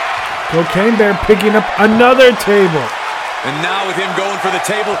 Cocaine Bear picking up another table. And now with him going for the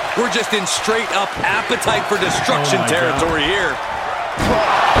table, we're just in straight up appetite for destruction Oh my territory here.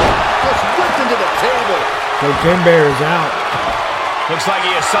 Just whipped into the table. Cocaine Bear is out. Looks like he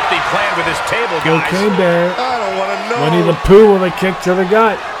has something planned with his table, guys. Cocaine Bear. I don't want to know. Winnie the Pooh with a kick to the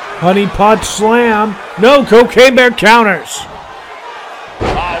gut. Honey Pot Slam. No, Cocaine Bear counters.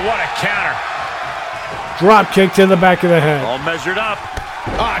 Oh, what a counter. Drop kick to the back of the head. All measured up.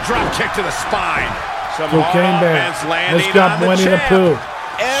 Ah, drop kick to the spine. Some Cocaine hard Bear offense landing has got on Winnie the champ. Pooh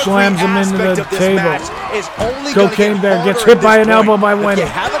slams him into the Aspect of this table. match is only gonna Cocaine get Bear harder gets at hit this by an point. elbow by If Winnie. you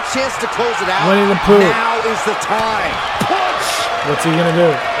have a chance to close it out, Winnie the Pooh. now is the time. Punch! What's he gonna do?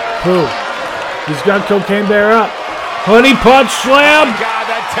 Pooh. He's got Cocaine Bear up. Honey Punch Slam God,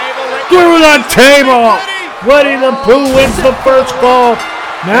 that table through the table. Winnie the Pooh wins the first fall.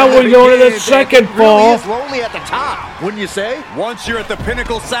 Now we go to the second Really fall. is lonely at the top, wouldn't you say? Once you're at the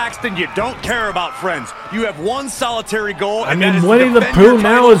pinnacle, Saxton, you don't care about friends. You have one solitary goal, I and that mean, is Winnie to the defend Pooh your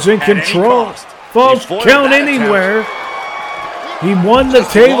now title is in at any control. cost. Falls He foiled count that anywhere. He won the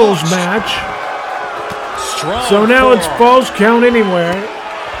tables launched. match. Strong So now it's forearm. falls count anywhere.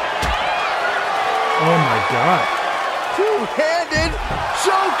 Oh my God. Two-handed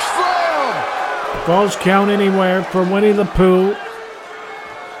choke slam! Falls count anywhere for Winnie the Pooh.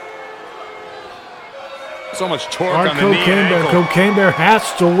 So much torque Our on the knee Cocaine and Bear. ankle. Cocaine Bear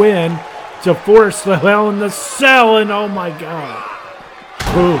has to win to force the Hell in the Cell. And oh my God.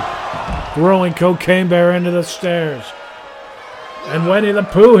 Pooh throwing Cocaine Bear into the stairs. And Winnie the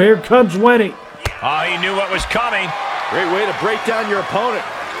Pooh, here comes Winnie. Oh, he knew what was coming. Great way to break down your opponent.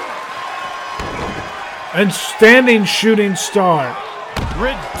 And standing shooting star.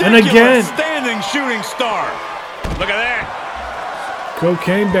 Ridiculous And again. standing shooting star. Look at that.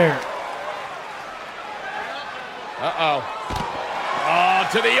 Cocaine Bear. Uh-oh. Oh,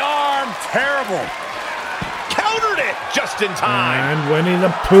 to the arm. Terrible. Countered it just in time. And Winnie the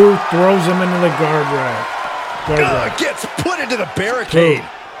Pooh throws him into the guardrail. Gets put into the barricade.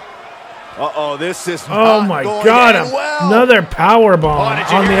 Uh-oh, this is Oh not my going God, to end well. another power bomb did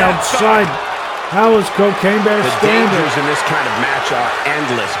you on hear the that? outside. How is Cocaine Bear The standing? dangers in this kind of match are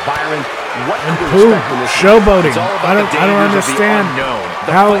endless. Byron, what And can Pooh we expect in this showboating. It's all I about don't understand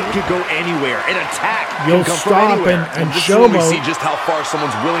The how fight could go anywhere. An attack you'll can come stop from anywhere. and this is when we showboat. see just how far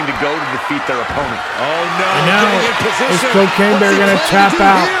someone's willing to go to defeat their opponent. Oh no! And now, getting in position. is Cocaine Bear What's he going to planning tap do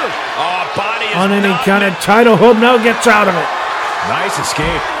out here? Oh, body is on any not kind of title hold? No, gets out of it. Nice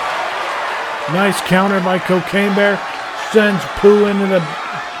escape. Nice counter by Cocaine Bear. Sends Pooh into the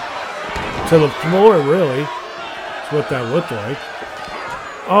floor, really. That's what that looked like.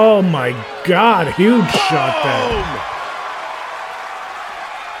 Oh my God, huge shot there.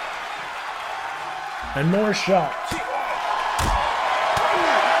 And more shots.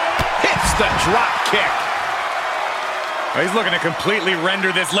 hits the drop kick. He's looking to completely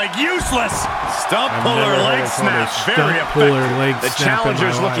render this leg useless. Stump I've puller never leg heard it called a snap. Very stump puller effective. leg The snap in my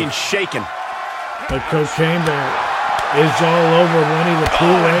challenger's life. looking shaken. But Cocaine Bear is all over Winnie the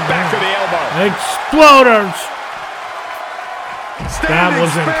Pooh right Back to now. the elbow. Exploders! That Standing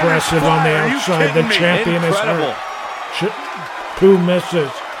was Spanish impressive on the fly. Are you outside. The kidding me? champion is Incredible. hurt. Pooh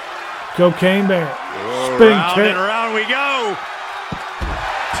misses. Cocaine Bear. Spin Round kick. and round we go.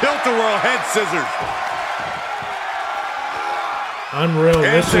 Tilt-a-whirl head scissors. Unreal.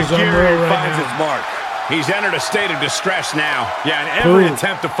 This is Enziguri unreal right finds now. his mark. He's entered a state of distress now. Yeah, and every Pooh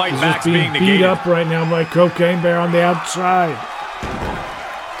attempt to fight is back's just being being negated. beat up right now by Cocaine Bear on the outside.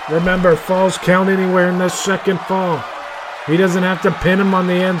 Remember, falls count anywhere in this second fall. He doesn't have to pin him on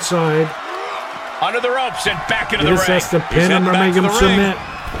the inside. Under the ropes and back into He the just ring. has to He's pin him heading or back make to him the ring. submit.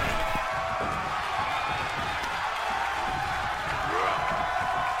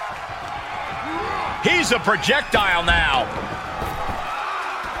 He's a projectile now.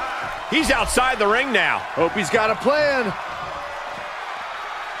 He's outside the ring now. Hope he's got a plan.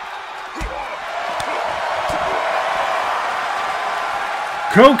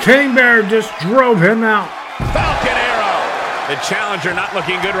 Cocaine Bear just drove him out. Falcon arrow. The challenger not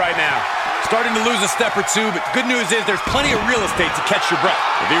looking good right now. Starting to lose a step or two, but good news is there's plenty of real estate to catch your breath.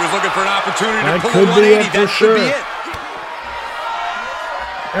 If he was looking for an opportunity That to pull could a be 180, it for that could be sure. it.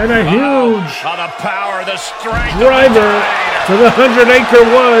 And a huge Oh, the power, the strength. driver to the 100-acre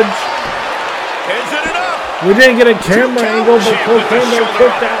woods. Is it enough? We didn't get a camera angle, but Champ with the Cocaine Bear shoulder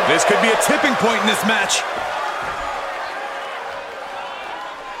kicked up. out. This could be a tipping point in this match.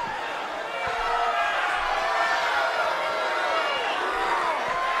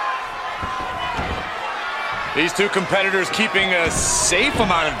 These two competitors keeping a safe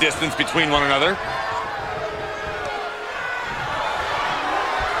amount of distance between one another.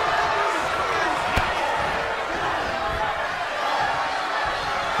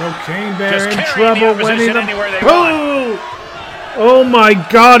 Cocaine Bear Just in carrying the trouble. opposition Winnie the anywhere they Pooh! Oh my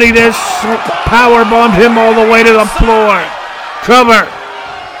God, he just power bombed him all the way to the floor. Cover.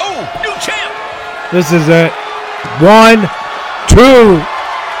 Oh, new champ. This is it. 1, 2.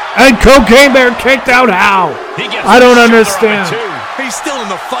 And Cocaine Bear kicked out how? He gets I don't the shoulder on it, understand. too. He's still in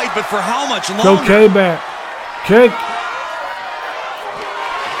the fight, but for how much longer? Cocaine Bear. Kick.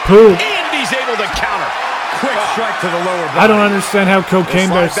 Pooh. And he's able to counter. Quick strike to the lower body. I don't understand how Cocaine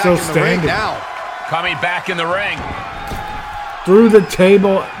Bear's still standing. Coming back in the ring. Through the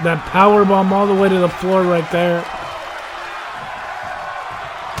table, that power bomb all the way to the floor right there.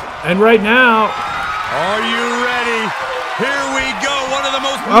 And right now, are you ready? Here we go. One of the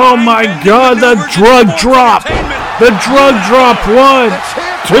most. Oh my God! The drug drop. The drug drop. 1,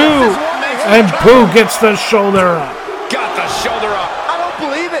 2, and Pooh gets the shoulder up. Got the shoulder up. I don't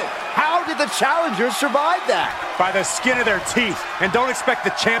believe it. How did the challengers survive that? By the skin of their teeth. And don't expect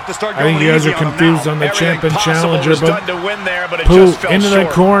the champ to start I going think you guys easy are confused on the champ and challenger, but to win there, but it Pooh just fell into short.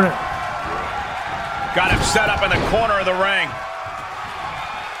 the corner. Got him set up in the corner of the ring.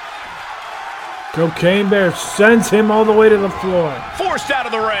 Cocaine Bear sends him all the way to the floor. Forced out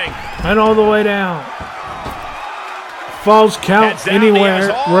of the ring. And all the way down. Falls count Heads down, anywhere. he has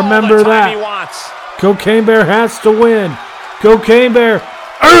all Remember the time that. he wants. Cocaine Bear has to win. Cocaine Bear,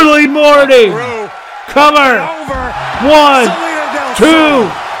 early morning. Cover. 1,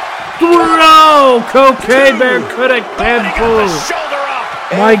 2, throw. Cocaine Bear could have had Pooh.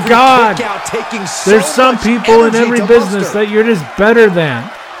 My God. There's some people in every business that you're just better than.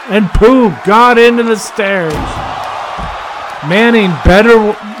 And Pooh got into the stairs. Manning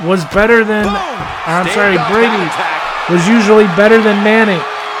was better than, I'm sorry, Brady was usually better than Manning.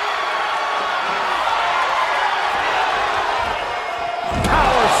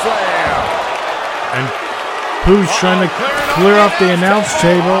 Power slam. And Pooh's trying to clear off the announce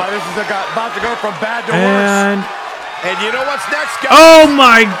table. This is about to go from bad to And worse. And you know what's next, guys? oh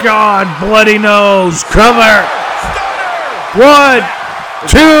my God, bloody nose. Cover. 1,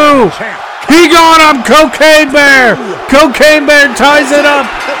 2. He got him, Cocaine Bear. Cocaine Bear ties it up.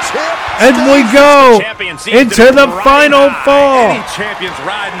 And we go into the final fall.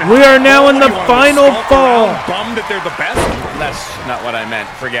 We are now in the final fall. Bummed that they're the best. That's not what I meant.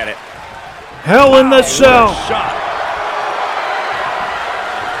 Forget it. Hell in the Cell.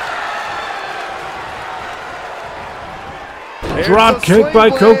 Drop kick by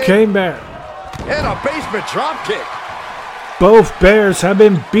Cocaine Bear. And a basement drop kick. Both bears have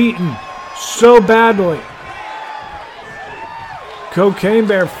been beaten so badly. Cocaine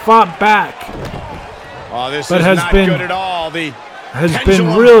Bear fought back, but has been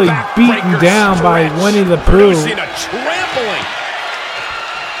really beaten down by Winnie the Pooh.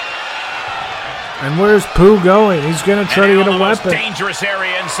 And where's Pooh going? He's going to try to get a weapon. Dangerous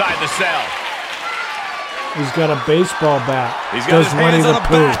area inside the cell. He's got a baseball bat. He's got his hands on a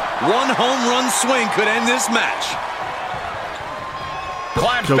Pooh. bat. One home run swing could end this match.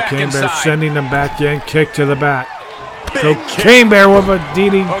 Cocaine Bear sending him back in. Kick to the back. Cocaine Bear with a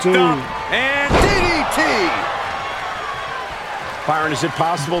DDT. And DDT. Byron, is it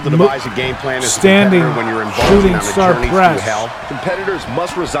possible to devise a game plan as a standing competitor when you're embarking shooting on a star journey press. through hell? Competitors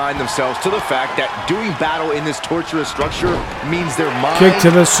must resign themselves to the fact that doing battle in this torturous structure means their mind, Kick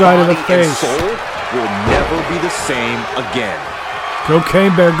to the side of the body, and face. soul will never be the same again.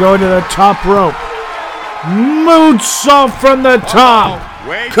 Cocaine Bear going to the top rope. Moonsault from the top.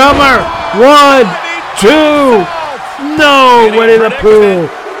 Cover. 1, 2. No, Winnie the Pooh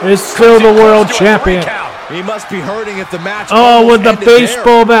is still the world champion. He must be hurting if the match. Oh, with the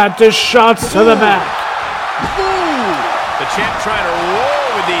baseball bat, just shots to the back. The champ trying to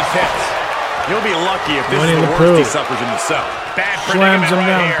roll with these hits. He'll be lucky if this Winnie is the the Pooh worst he suffers in the cell. Bad slams him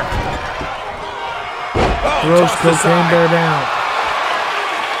right down. here. Throws Cocaine Bear down.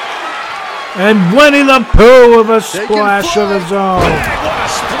 And Winnie the Pooh with a splash of his own. What a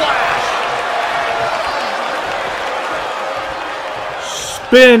splash!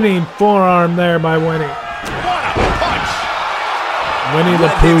 Spinning forearm there by Winnie. What a punch! Winnie the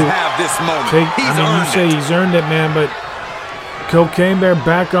Let him Pooh. have this moment. You say he's earned it, man, but Cocaine Bear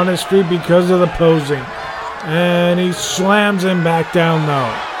back on his feet because of the posing. And he slams him back down,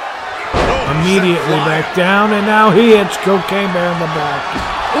 though. Immediately back down, and now he hits Cocaine Bear in the back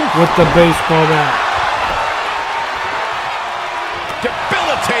with the baseball bat.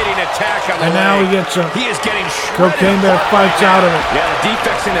 Debilitating attack on the And now leg. he gets him. He is getting shredded. Cocaine Bear fights out of it. Yeah, the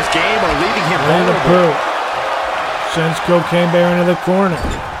defects in his game are leaving him Winnie the vulnerable. Pooh sends Cocaine Bear into the corner.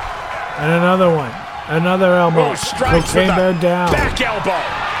 And another one. Another elbow. Cocaine Bear down. Back elbow.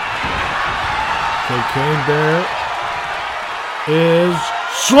 Cocaine Bear is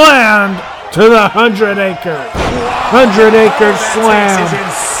slammed to the 100-acre. 100-acre slam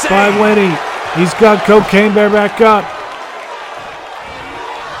by Winnie. He's got Cocaine Bear back up.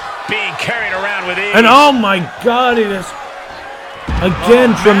 Being carried around with ease. And oh my God, he is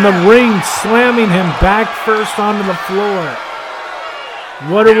again from the ring, slamming him back first onto the floor.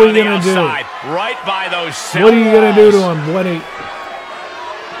 What are we going to do? Right by those What are you going to do to him, Winnie?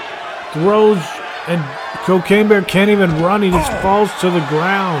 Throws And Cocaine Bear can't even run. He just falls to the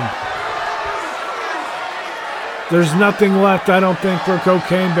ground. There's nothing left, I don't think, for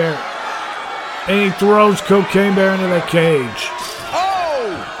Cocaine Bear. And he throws Cocaine Bear into the cage.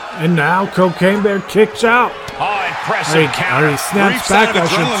 Oh! And now Cocaine Bear kicks out. Oh, impressive counter. Or he snaps back, I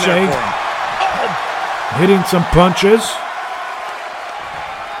should say. Hitting some punches.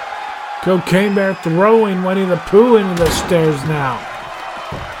 Cocaine Bear throwing Winnie the Pooh into the stairs now.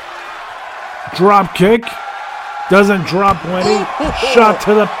 Drop kick. Doesn't drop Winnie. Shot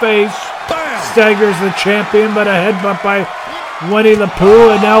to the face. Staggers the champion, but a headbutt by Winnie the Pooh.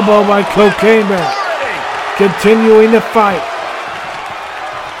 An elbow by Cocaine Bear. Continuing to fight.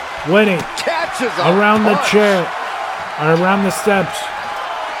 Winnie around the chair. Or around the steps.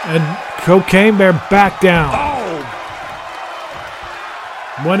 And Cocaine Bear back down.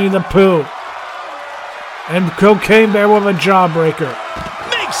 Winnie the Pooh. And Cocaine Bear with a jawbreaker.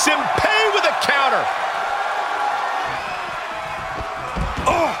 Makes him pay with a counter.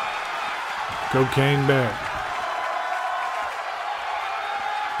 Cocaine Bear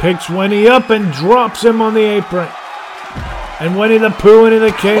picks Winnie up and drops him on the apron. And Winnie the Pooh into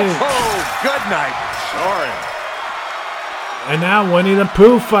the cage. Oh, good night. Sorry. And now Winnie the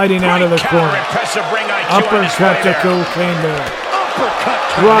Pooh fighting out of the corner. Impressive ring IQ Uppercut to Cocaine Bear.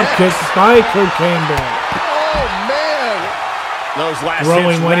 Drop kick by Cocaine Bear. Oh, man. Those last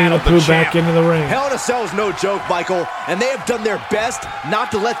Throwing Winnie the Pooh back into the ring. Hell in a Cell is no joke, Michael, and they have done their best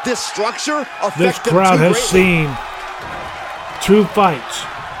not to let this structure affect This them crowd too has greatly. seen 2 fights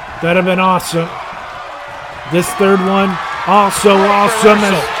that have been awesome. This third one, also awesome.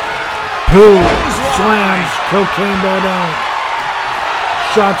 As Pooh slams Cocaine Bear down.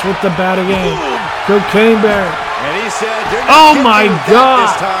 Shots with the bat again. Cocaine Bear. And he said, oh my God.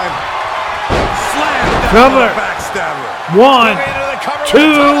 This time. Cover. 1, 2,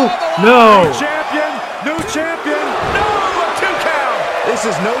 no. New champion. No, 2 count. This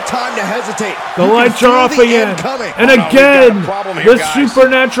is no time to hesitate. The lights are off again. And again, the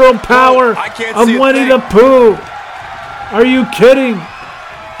supernatural power of Winnie the Pooh. Are you kidding?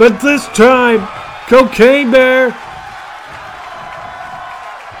 But this time, Cocaine Bear,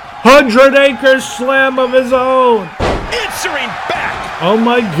 100-acre slam of his own. Answering back. Oh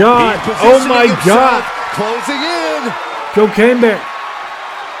my God. Oh my God. Closing in. Cocaine Bear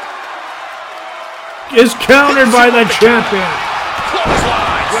is countered by the champion.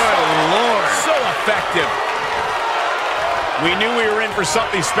 Clothesline. Good Lord. So effective. We knew we were in for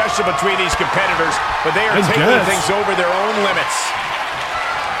something special between these competitors, but they are taking things over their own limits.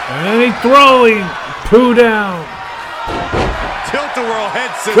 And he's throwing Pooh down. Tilt-a-whirl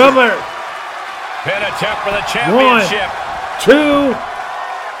head scissors. Cover. Pin attempt for the championship. 1,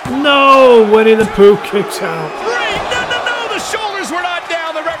 2. No. Winnie the Pooh kicks out. No. The shoulders were not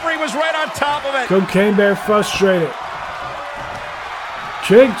down. The referee was right on top of it. Cocaine Bear frustrated.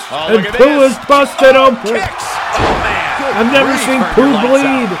 Kicks. And Pooh is busted open. Kicks. Oh, man. I've never seen Pooh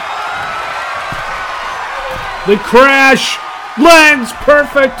bleed. The crash lands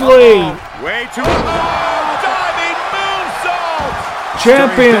perfectly. Way too diving moonsault.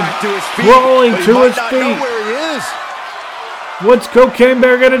 Champion rolling to his feet. Where he is. What's Cocaine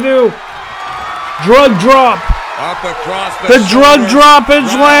Bear gonna do? Drug drop. Up across the drug drop is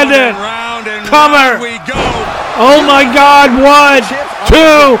landed. Cover. We go. Oh my God. 1,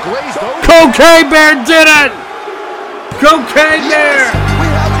 2. Cocaine Bear did it. Cocaine Bear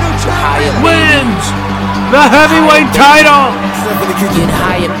wins the heavyweight title. Get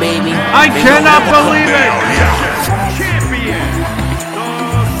higher, baby. I cannot believe it.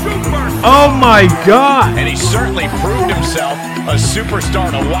 Oh my God. And he certainly proved himself a superstar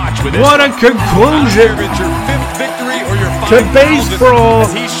to watch with this. What a conclusion to BaseBrawl.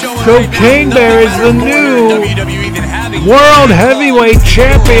 Cocaine Bear is the new World Heavyweight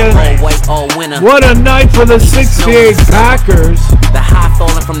Champion. What a night for the 68 Packers. The high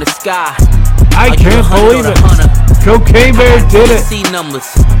falling from the sky. I can't believe it. Cocaine Bear did it.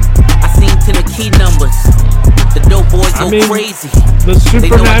 I seen 10 key numbers. The dope boys go crazy. The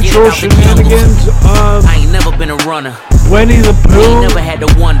supernatural shenanigans of I ain't never been a runner. Winnie the Pooh. Never had to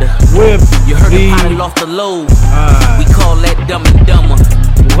wonder. With you heard the pilot the lost the load. We call that Dumb and Dumber.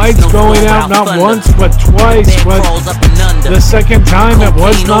 lights going out not once but twice, but the second time it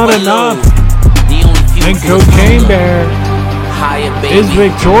was not enough. And Cocaine Bear is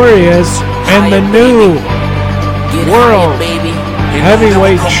victorious and the new World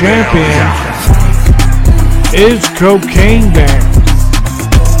Heavyweight Champion is Cocaine Bear.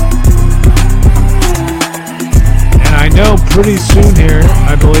 And I know pretty soon here,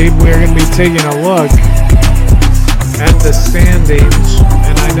 I believe we're going to be taking a look at the standings.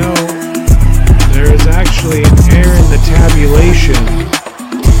 And I know there is actually an error in the tabulation.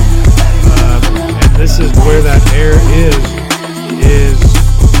 And this is where that error is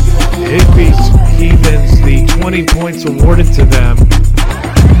Higby's Heathens, the 20 points awarded to them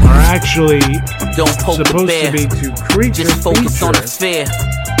are actually supposed to be to Creature Just focus Feature, on the fair.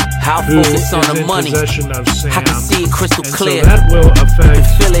 How who focus on is the in money. possession of Sam. I can see it crystal And clear. so that will affect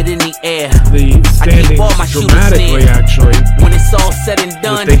Feel it in the air. the I keep all standings my shooters dramatically, near. actually, When it's all said and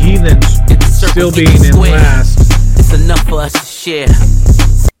done, with the Heathens if the circle still gets being in square, last. it's enough for us to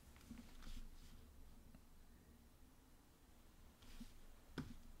share.